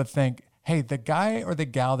can't help but think, hey, the guy or the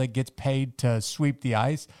gal that gets paid to sweep the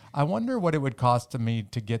ice, I wonder what it would cost to me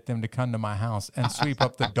to get them to come to my house and sweep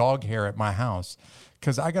up the dog hair at my house,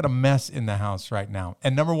 because I got a mess in the house right now.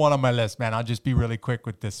 And number 1 on my list, man, I'll just be really quick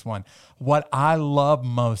with this one. What I love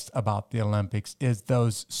most about the Olympics is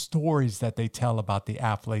those stories that they tell about the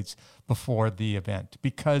athletes before the event,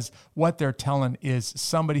 because what they're telling is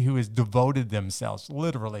somebody who has devoted themselves,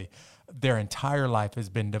 literally their entire life has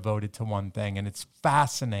been devoted to one thing. And it's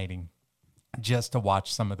fascinating just to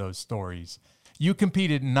watch some of those stories. You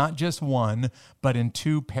competed not just one, but in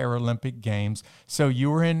 2 Paralympic games. So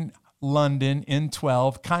you were in London in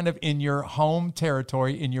 12, kind of in your home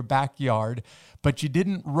territory, in your backyard, but you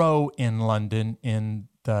didn't row in London in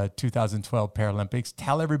the 2012 Paralympics.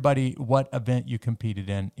 Tell everybody what event you competed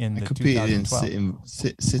in the 2012. I competed in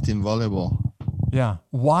sitting volleyball. Yeah.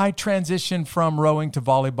 Why transition from rowing to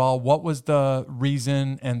volleyball? What was the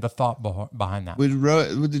reason and the thought behind that?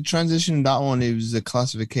 With the transition, that one, it was a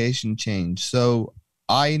classification change. So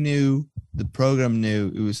I knew, the program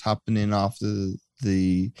knew it was happening after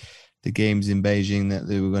the games in Beijing, that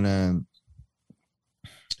they were going to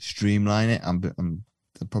streamline it. I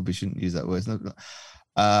probably shouldn't use that word.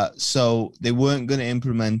 So they weren't going to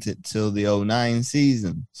implement it till the 2009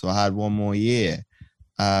 season. So I had one more year.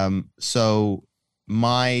 So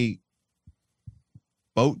my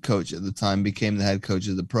boat coach at the time became the head coach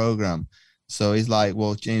of the program. So he's like,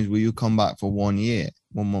 well, James, will you come back for 1 year,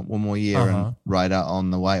 one more year and ride out on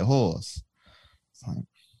the white horse?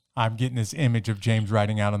 I'm getting this image of James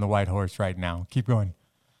riding out on the white horse right now. Keep going.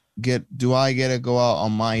 Do I get to go out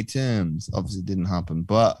on my terms? Obviously it didn't happen.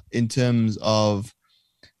 But in terms of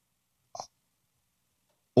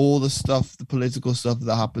all the stuff, the political stuff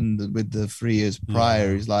that happened with the 3 years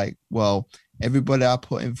prior, is like, well, everybody I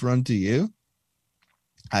put in front of you,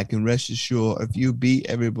 I can rest assured, if you beat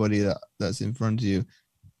everybody that's in front of you,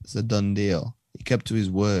 it's a done deal. He kept to his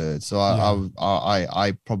word. So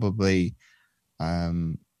I probably, I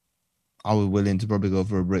was willing to probably go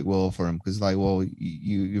for a brick wall for him, because like, well,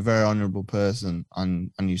 you're a very honorable person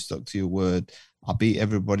and you stuck to your word. I beat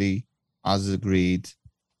everybody as agreed,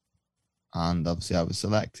 and obviously I was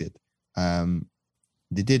selected.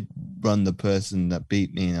 They did run the person that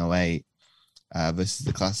beat me in 2008 versus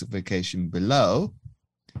the classification below.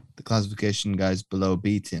 The classification guys below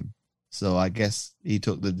beat him. So I guess he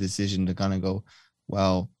took the decision to kind of go,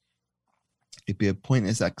 well, it'd be a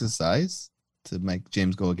pointless exercise to make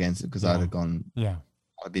James go against it, because I'd have gone,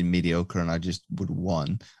 I'd been mediocre and I just would have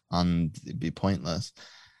won, and it'd be pointless.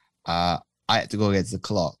 I had to go against the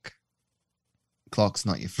clock. Clock's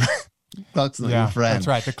not your friend. Clock's not your friend. That's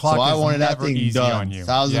right. The clock so I is wanted never that thing easy done. on you.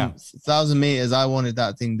 1,000 meters. I wanted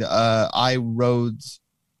that thing. I rode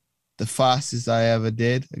the fastest I ever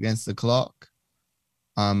did against the clock,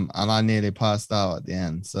 and I nearly passed out at the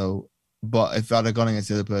end. So, but if I'd have gone against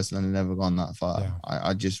the other person and never gone that far,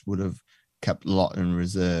 I just would have kept a lot in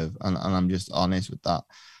reserve, and I'm just honest with that.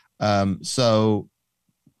 So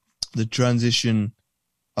the transition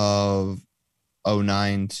of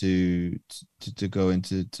 2009 to go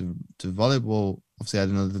into volleyball, obviously I had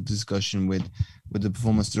another discussion with the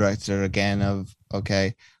performance director again of,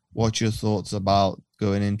 okay, what's your thoughts about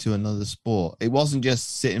going into another sport? It wasn't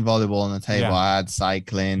just sitting volleyball on the table. I had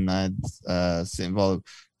cycling, I had sitting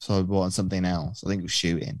volleyball and something else. I think it was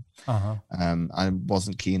shooting. I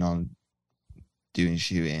wasn't keen on doing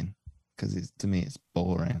shooting because to me it's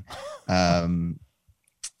boring.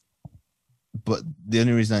 But the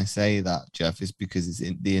only reason I say that, Jeff, is because it's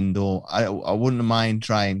in the indoor. I wouldn't mind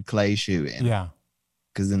trying clay shooting. Yeah.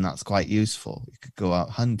 Because then that's quite useful. You could go out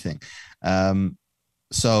hunting.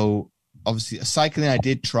 So obviously cycling I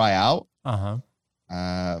did try out.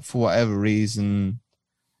 For whatever reason,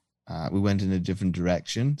 we went in a different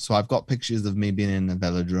direction. So I've got pictures of me being in the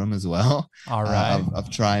velodrome as well. All right.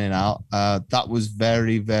 Of trying it out. That was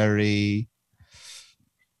very, very,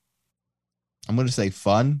 I'm going to say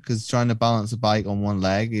fun, because trying to balance a bike on one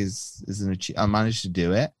leg is an achievement. I managed to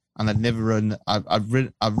do it, and I'd never run. I've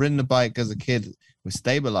ridden a bike as a kid with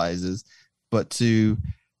stabilizers, but to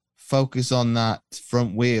focus on that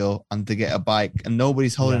front wheel and to get a bike, and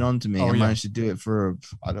nobody's holding on to me. I managed to do it for,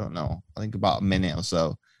 I don't know, I think about a minute or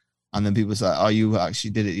so. And then people say, oh, you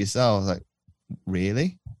actually did it yourself. I was like,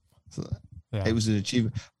 really? So it was an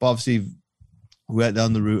achievement. But obviously, we went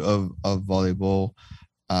down the route of volleyball.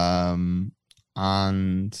 And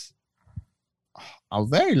I'm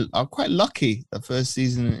quite lucky. The first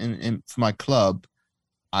season in for my club,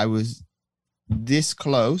 I was this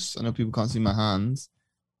close. I know people can't see my hands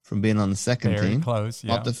from being on the second team, close,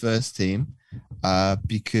 not the first team,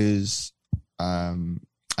 because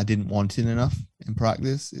I didn't want it enough in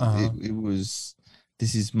practice. It was,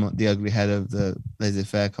 this is the ugly head of the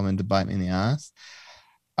laissez-faire coming to bite me in the ass.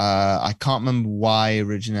 I can't remember why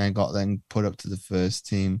originally I got then put up to the first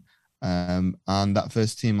team. And that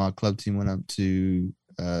first team, our club team, went up to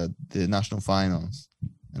the national finals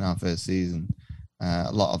in our first season.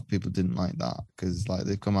 A lot of people didn't like that because like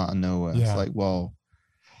they've come out of nowhere. It's like, well,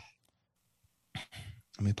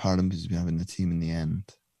 how many Paralympics we have in the team in the end?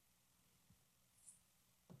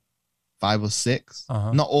 5 or 6,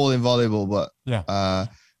 not all in volleyball, but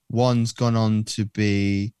one's gone on to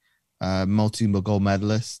be multiple gold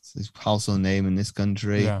medalist. His household name in this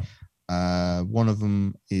country. One of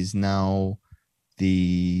them is now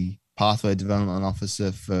the pathway development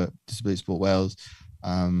officer for Disability Sport Wales,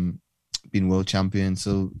 been world champion.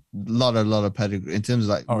 So a lot of pedigree in terms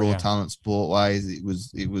of like raw talent sport wise. It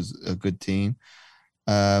was a good team.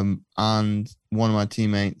 And one of my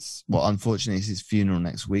teammates, well, unfortunately, it's his funeral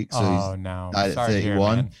next week. So he's died at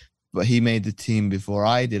 31, but he made the team before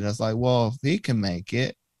I did. I was like, well, if he can make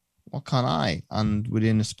it, what can't I? And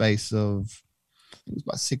within a space of, I think it was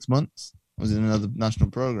about 6 months, I was in another national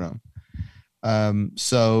program.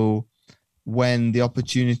 So when the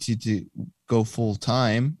opportunity to go full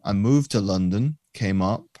time, I moved to London, came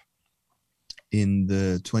up in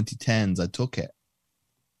the 2010s, I took it.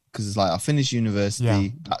 Because it's like I finished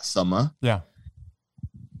university that summer.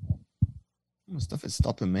 Stuff is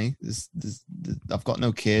stopping me. I've got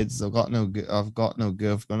no kids. I've got no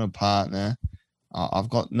girlfriend, no partner. I've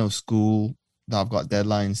got no school that I've got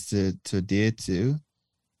deadlines to adhere to.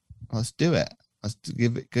 Let's do it. Let's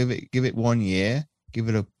give it 1 year. Give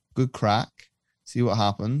it a good crack. See what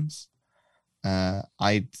happens.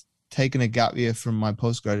 I'd taken a gap year from my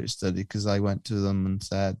postgraduate study because I went to them and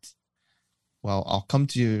said, well, I'll come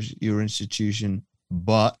to your institution,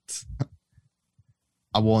 but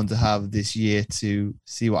I want to have this year to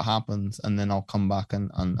see what happens, and then I'll come back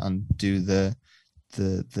and do the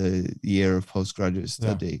year of postgraduate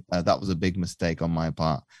study. That was a big mistake on my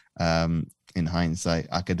part, in hindsight,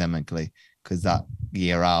 academically, because that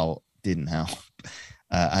year out didn't help,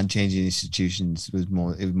 and changing institutions was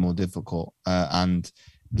more difficult. And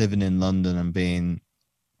living in London and being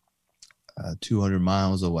 200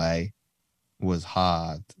 miles away was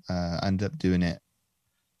hard. I ended up doing it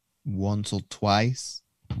once or twice,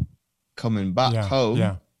 coming back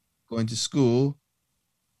home, going to school,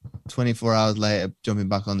 24 hours later, jumping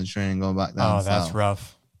back on the train and going back down. Oh, that's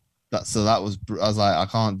rough. I was like, I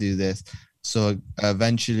can't do this. So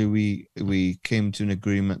eventually we came to an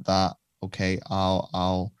agreement that, okay,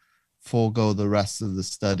 I'll forego the rest of the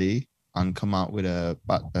study and come out with a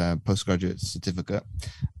postgraduate certificate,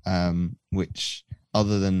 which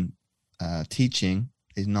other than teaching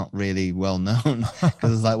is not really well known,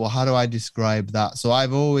 because it's like, well, how do I describe that? So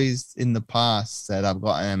I've always in the past said I've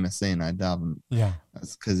got an MSc and I haven't.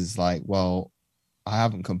 That's because it's like, well, I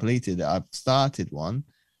haven't completed it. I've started one,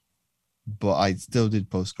 but I still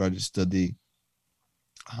did postgraduate study,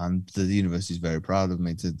 and the university is very proud of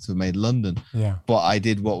me to have made London. But I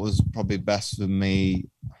did what was probably best for me.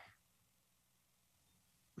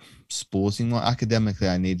 Sporting, academically,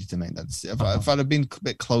 I needed to make that decision. If I'd have been a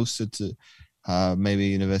bit closer to maybe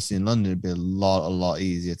university in London, it'd be a lot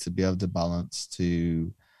easier to be able to balance.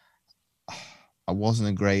 I wasn't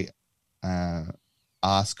a great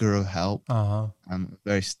asker of help. I'm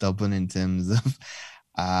very stubborn in terms of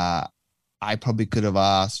I probably could have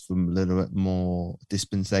asked for a little bit more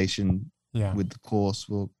dispensation with the course.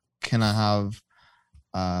 Well, can I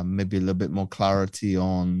have maybe a little bit more clarity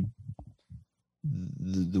on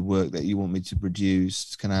the work that you want me to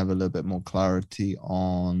produce? Can I have a little bit more clarity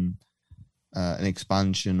on an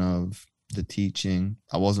expansion of the teaching?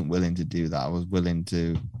 I wasn't willing to do that. I was willing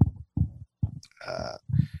to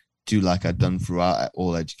do like I'd done throughout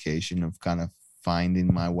all education, of kind of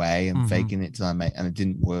finding my way and faking it till I make, and it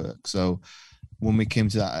didn't work. So when we came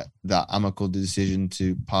to that amicable decision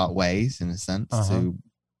to part ways, in a sense, to,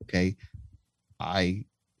 okay, I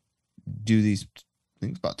do these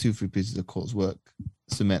things, about 2-3 pieces of coursework,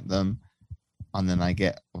 submit them, and then I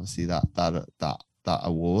get obviously that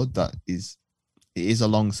award that is it is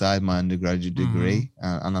alongside my undergraduate degree,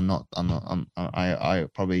 and I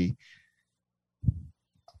probably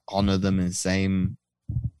honor them in the same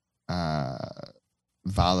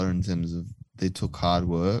valor in terms of they took hard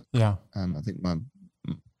work. Yeah. I think my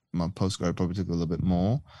postgrad probably took a little bit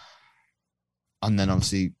more, and then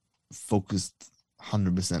obviously focused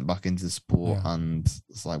 100% back into sport. And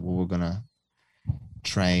it's like, well, we're gonna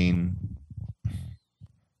train.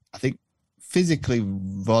 I think physically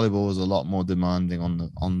volleyball was a lot more demanding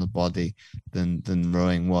on the body than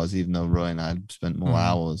rowing was, even though rowing I had spent more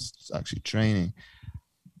hours actually training.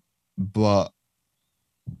 But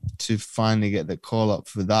to finally get the call up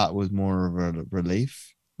for that was more of a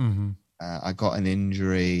relief. I got an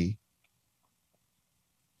injury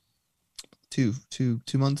two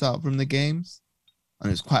months out from the games, and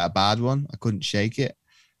it was quite a bad one. I couldn't shake it,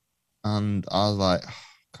 and I was like, oh,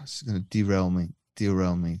 God, this is going to derail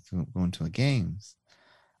me from going to a games.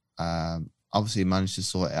 Obviously managed to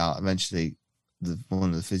sort it out. Eventually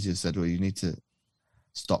one of the physios said, well, you need to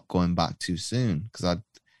stop going back too soon, because I'd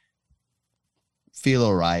feel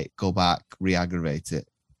all right, go back, re-aggravate it,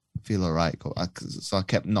 feel all right, go back. So I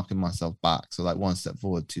kept knocking myself back, so like 1 step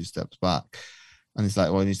forward, 2 steps back, and it's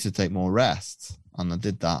like, well, I need to take more rest, and I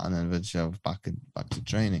did that, and then eventually I was back to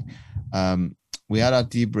training. We had our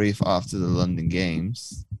debrief after the London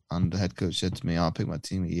Games, and the head coach said to me, I'll pick my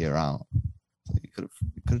team a year out. So you could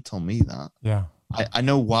have told me that. Yeah. I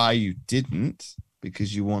know why you didn't,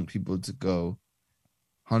 because you want people to go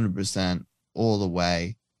 100% all the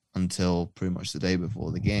way until pretty much the day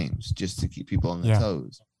before the games, just to keep people on their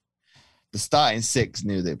toes. The starting 6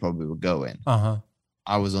 knew they probably were going.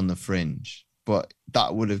 I was on the fringe, but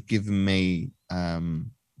that would have given me a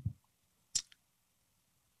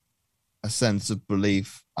sense of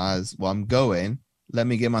belief as, well, I'm going, let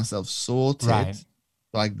me get myself sorted, so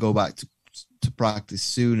I can go back to practice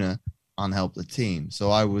sooner and help the team.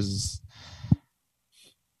 So I was,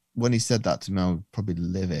 when he said that to me, I was probably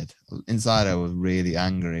livid. Inside, I was really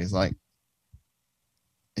angry. It's like,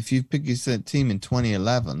 if you pick your team in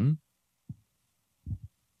 2011,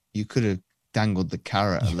 you could have dangled the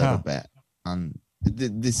carrot a little bit. And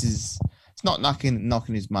this is, it's not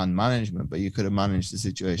knocking his man management, but you could have managed the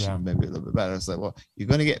situation maybe a little bit better. It's like, well, you're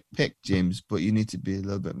going to get picked, James, but you need to be a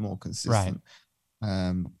little bit more consistent.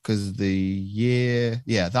 Because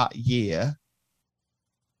that year,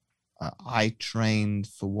 I trained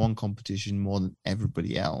for one competition more than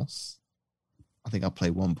everybody else. I think I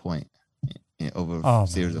played 1 point over a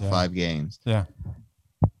series of 5 games. Yeah.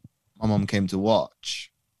 My mom came to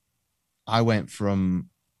watch. I went from,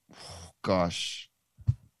 the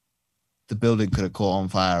building could have caught on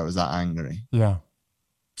fire. I was that angry. Yeah.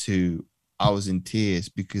 To I was in tears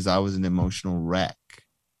because I was an emotional wreck,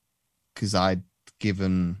 because I'd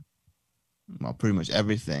given pretty much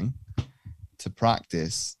everything to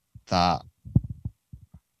practice that.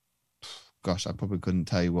 I probably couldn't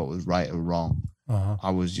tell you what was right or wrong.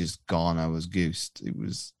 I was just gone. I was goosed. It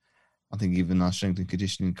was, I think even our strength and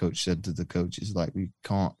conditioning coach said to the coaches, like, we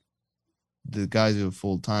can't, the guys who are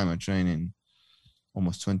full time are training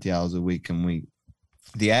almost 20 hours a week, and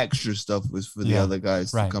the extra stuff was for the other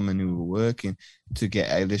guys to come in who were working to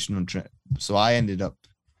get additional so I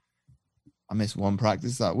missed 1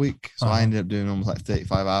 practice that week, so I ended up doing almost like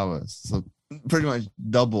 35 hours, so pretty much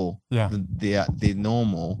double the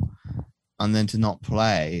normal. And then to not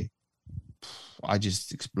play, I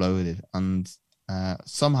just exploded. And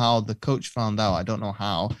somehow the coach found out. I don't know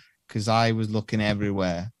how, because I was looking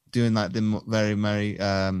everywhere, doing like the very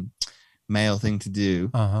male thing to do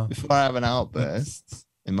before I have an outburst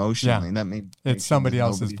emotionally. That means it's somebody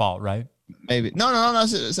else's fault, right? Maybe not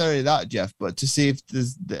necessarily that, Jeff, but to see if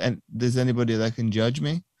there's anybody that can judge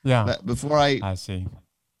me. Before I see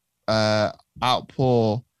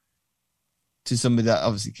outpour to somebody that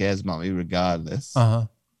obviously cares about me regardless.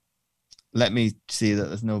 Let me see that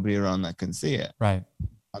there's nobody around that can see it. Right.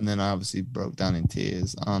 And then I obviously broke down in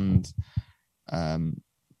tears, and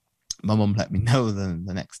my mum let me know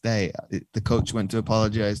the next day. The coach went to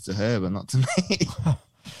apologize to her, but not to me.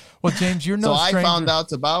 Well, James, you're no stranger. So I found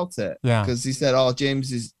out about it because he said, "Oh,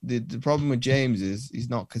 James is the problem with James is he's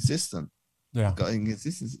not consistent. He's got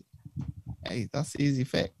inconsistency." Hey, that's the easy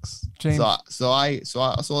fix. James. So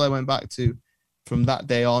that's all I went back to from that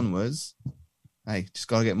day onwards. Hey, just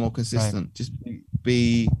got to get more consistent. Right. Just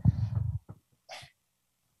be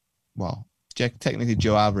technically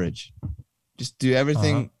Joe Average. Just do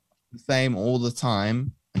everything the same all the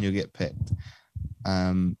time, and you'll get picked.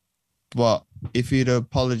 But if you'd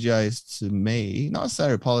apologize to me, not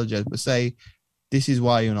necessarily apologize, but say, this is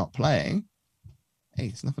why you're not playing. Hey,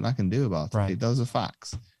 it's nothing I can do about it. Those are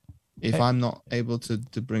facts. If I'm not able to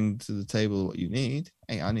bring to the table what you need,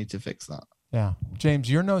 hey, I need to fix that. Yeah.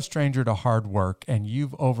 James, you're no stranger to hard work, and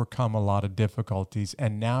you've overcome a lot of difficulties,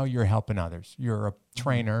 and now you're helping others. You're a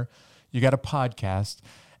trainer. You got a podcast.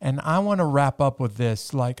 And I want to wrap up with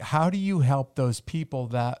this. Like, how do you help those people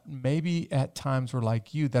that maybe at times were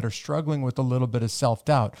like you, that are struggling with a little bit of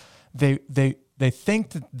self-doubt? They think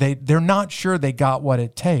that they're not sure they got what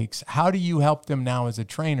it takes. How do you help them now as a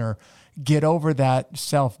trainer get over that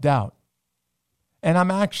self-doubt? And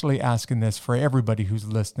I'm actually asking this for everybody who's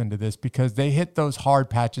listening to this, because they hit those hard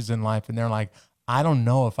patches in life and they're like, I don't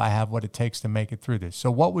know if I have what it takes to make it through this. So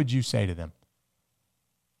what would you say to them?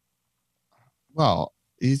 Well,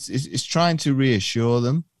 it's trying to reassure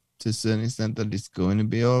them to a certain extent that it's going to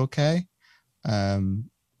be okay.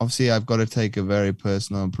 Obviously, I've got to take a very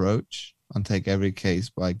personal approach and take every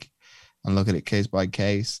case and look at it case by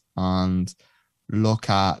case and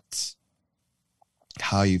look at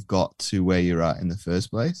how you've got to where you're at in the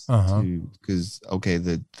first place. Because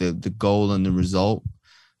the goal and the result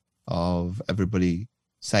of everybody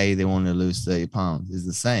say they want to lose 30 pounds is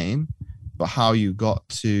the same, but how you got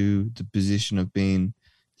to the position of being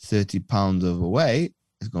 30 pounds overweight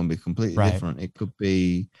is going to be completely different. It could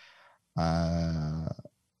be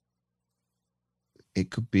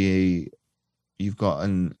you've got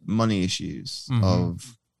money issues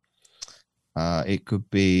of it could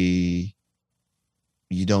be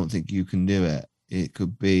you don't think you can do it. It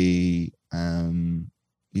could be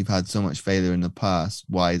you've had so much failure in the past.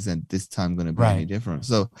 Why isn't this time going to be any different?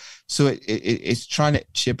 So it's trying to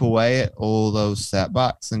chip away at all those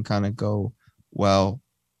setbacks and kind of go, well,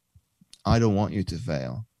 I don't want you to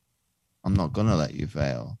fail. I'm not going to let you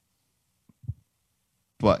fail.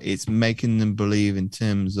 But it's making them believe in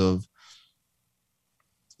terms of,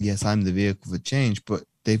 yes, I'm the vehicle for change, but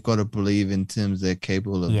they've got to believe in terms they're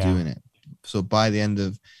capable of doing it. So by the end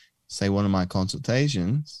of, say, one of my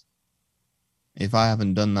consultations, if I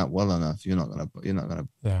haven't done that well enough, you're not gonna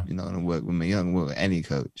work with me. You're not gonna work with any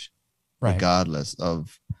coach, regardless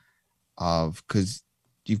of because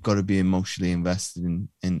you've got to be emotionally invested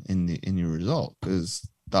in your result, because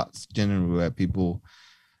that's generally where people,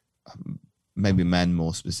 maybe men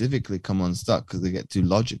more specifically, come unstuck because they get too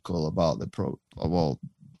logical about well,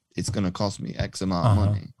 it's going to cost me X amount of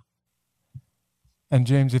money. And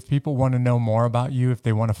James, if people want to know more about you, if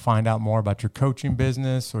they want to find out more about your coaching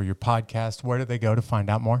business or your podcast, where do they go to find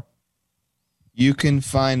out more? You can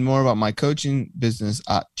find more about my coaching business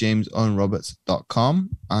at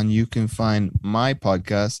jamesowenroberts.com. And you can find my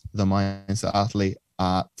podcast, The Mindset Athlete,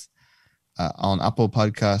 on Apple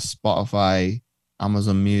Podcasts, Spotify,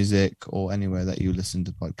 Amazon Music, or anywhere that you listen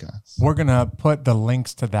to podcasts. We're going to put the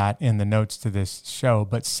links to that in the notes to this show,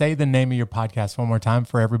 but say the name of your podcast one more time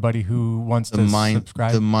for everybody who wants to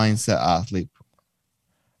subscribe. The Mindset Athlete.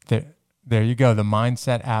 There you go. The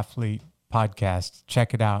Mindset Athlete podcast.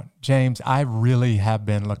 Check it out. James, I really have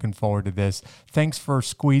been looking forward to this. Thanks for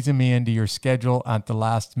squeezing me into your schedule at the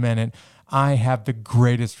last minute. I have the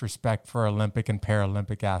greatest respect for Olympic and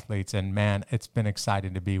Paralympic athletes, and man, it's been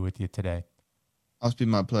exciting to be with you today. It's been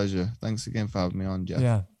my pleasure. Thanks again for having me on, Jeff.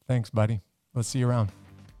 Yeah, thanks, buddy. Let's see you around.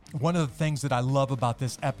 One of the things that I love about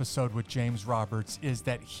this episode with James Roberts is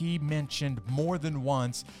that he mentioned more than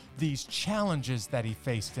once these challenges that he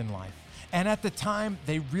faced in life. And at the time,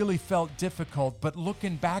 they really felt difficult, but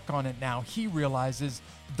looking back on it now, he realizes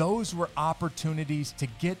those were opportunities to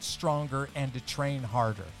get stronger and to train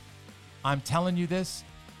harder. I'm telling you this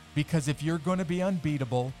because if you're going to be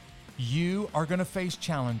unbeatable, you are going to face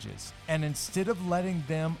challenges. And instead of letting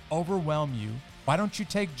them overwhelm you, why don't you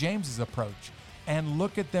take James's approach and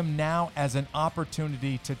look at them now as an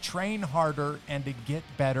opportunity to train harder and to get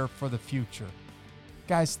better for the future?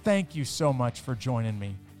 Guys, thank you so much for joining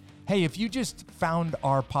me. Hey, if you just found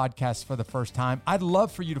our podcast for the first time, I'd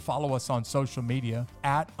love for you to follow us on social media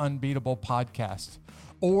at Unbeatable Podcast.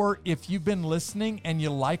 Or if you've been listening and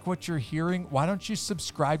you like what you're hearing, why don't you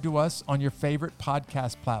subscribe to us on your favorite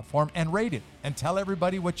podcast platform and rate it and tell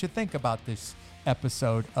everybody what you think about this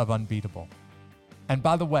episode of Unbeatable. And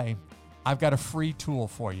by the way, I've got a free tool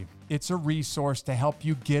for you. It's a resource to help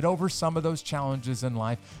you get over some of those challenges in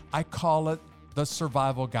life. I call it the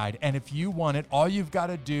Survival Guide. And if you want it, all you've got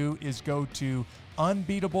to do is go to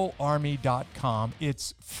unbeatablearmy.com.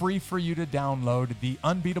 It's free for you to download the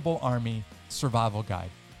Unbeatable Army Survival Guide.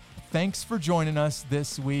 Thanks for joining us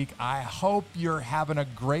this week. I hope you're having a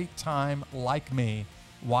great time like me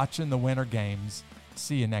watching the Winter Games.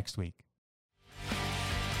 See you next week.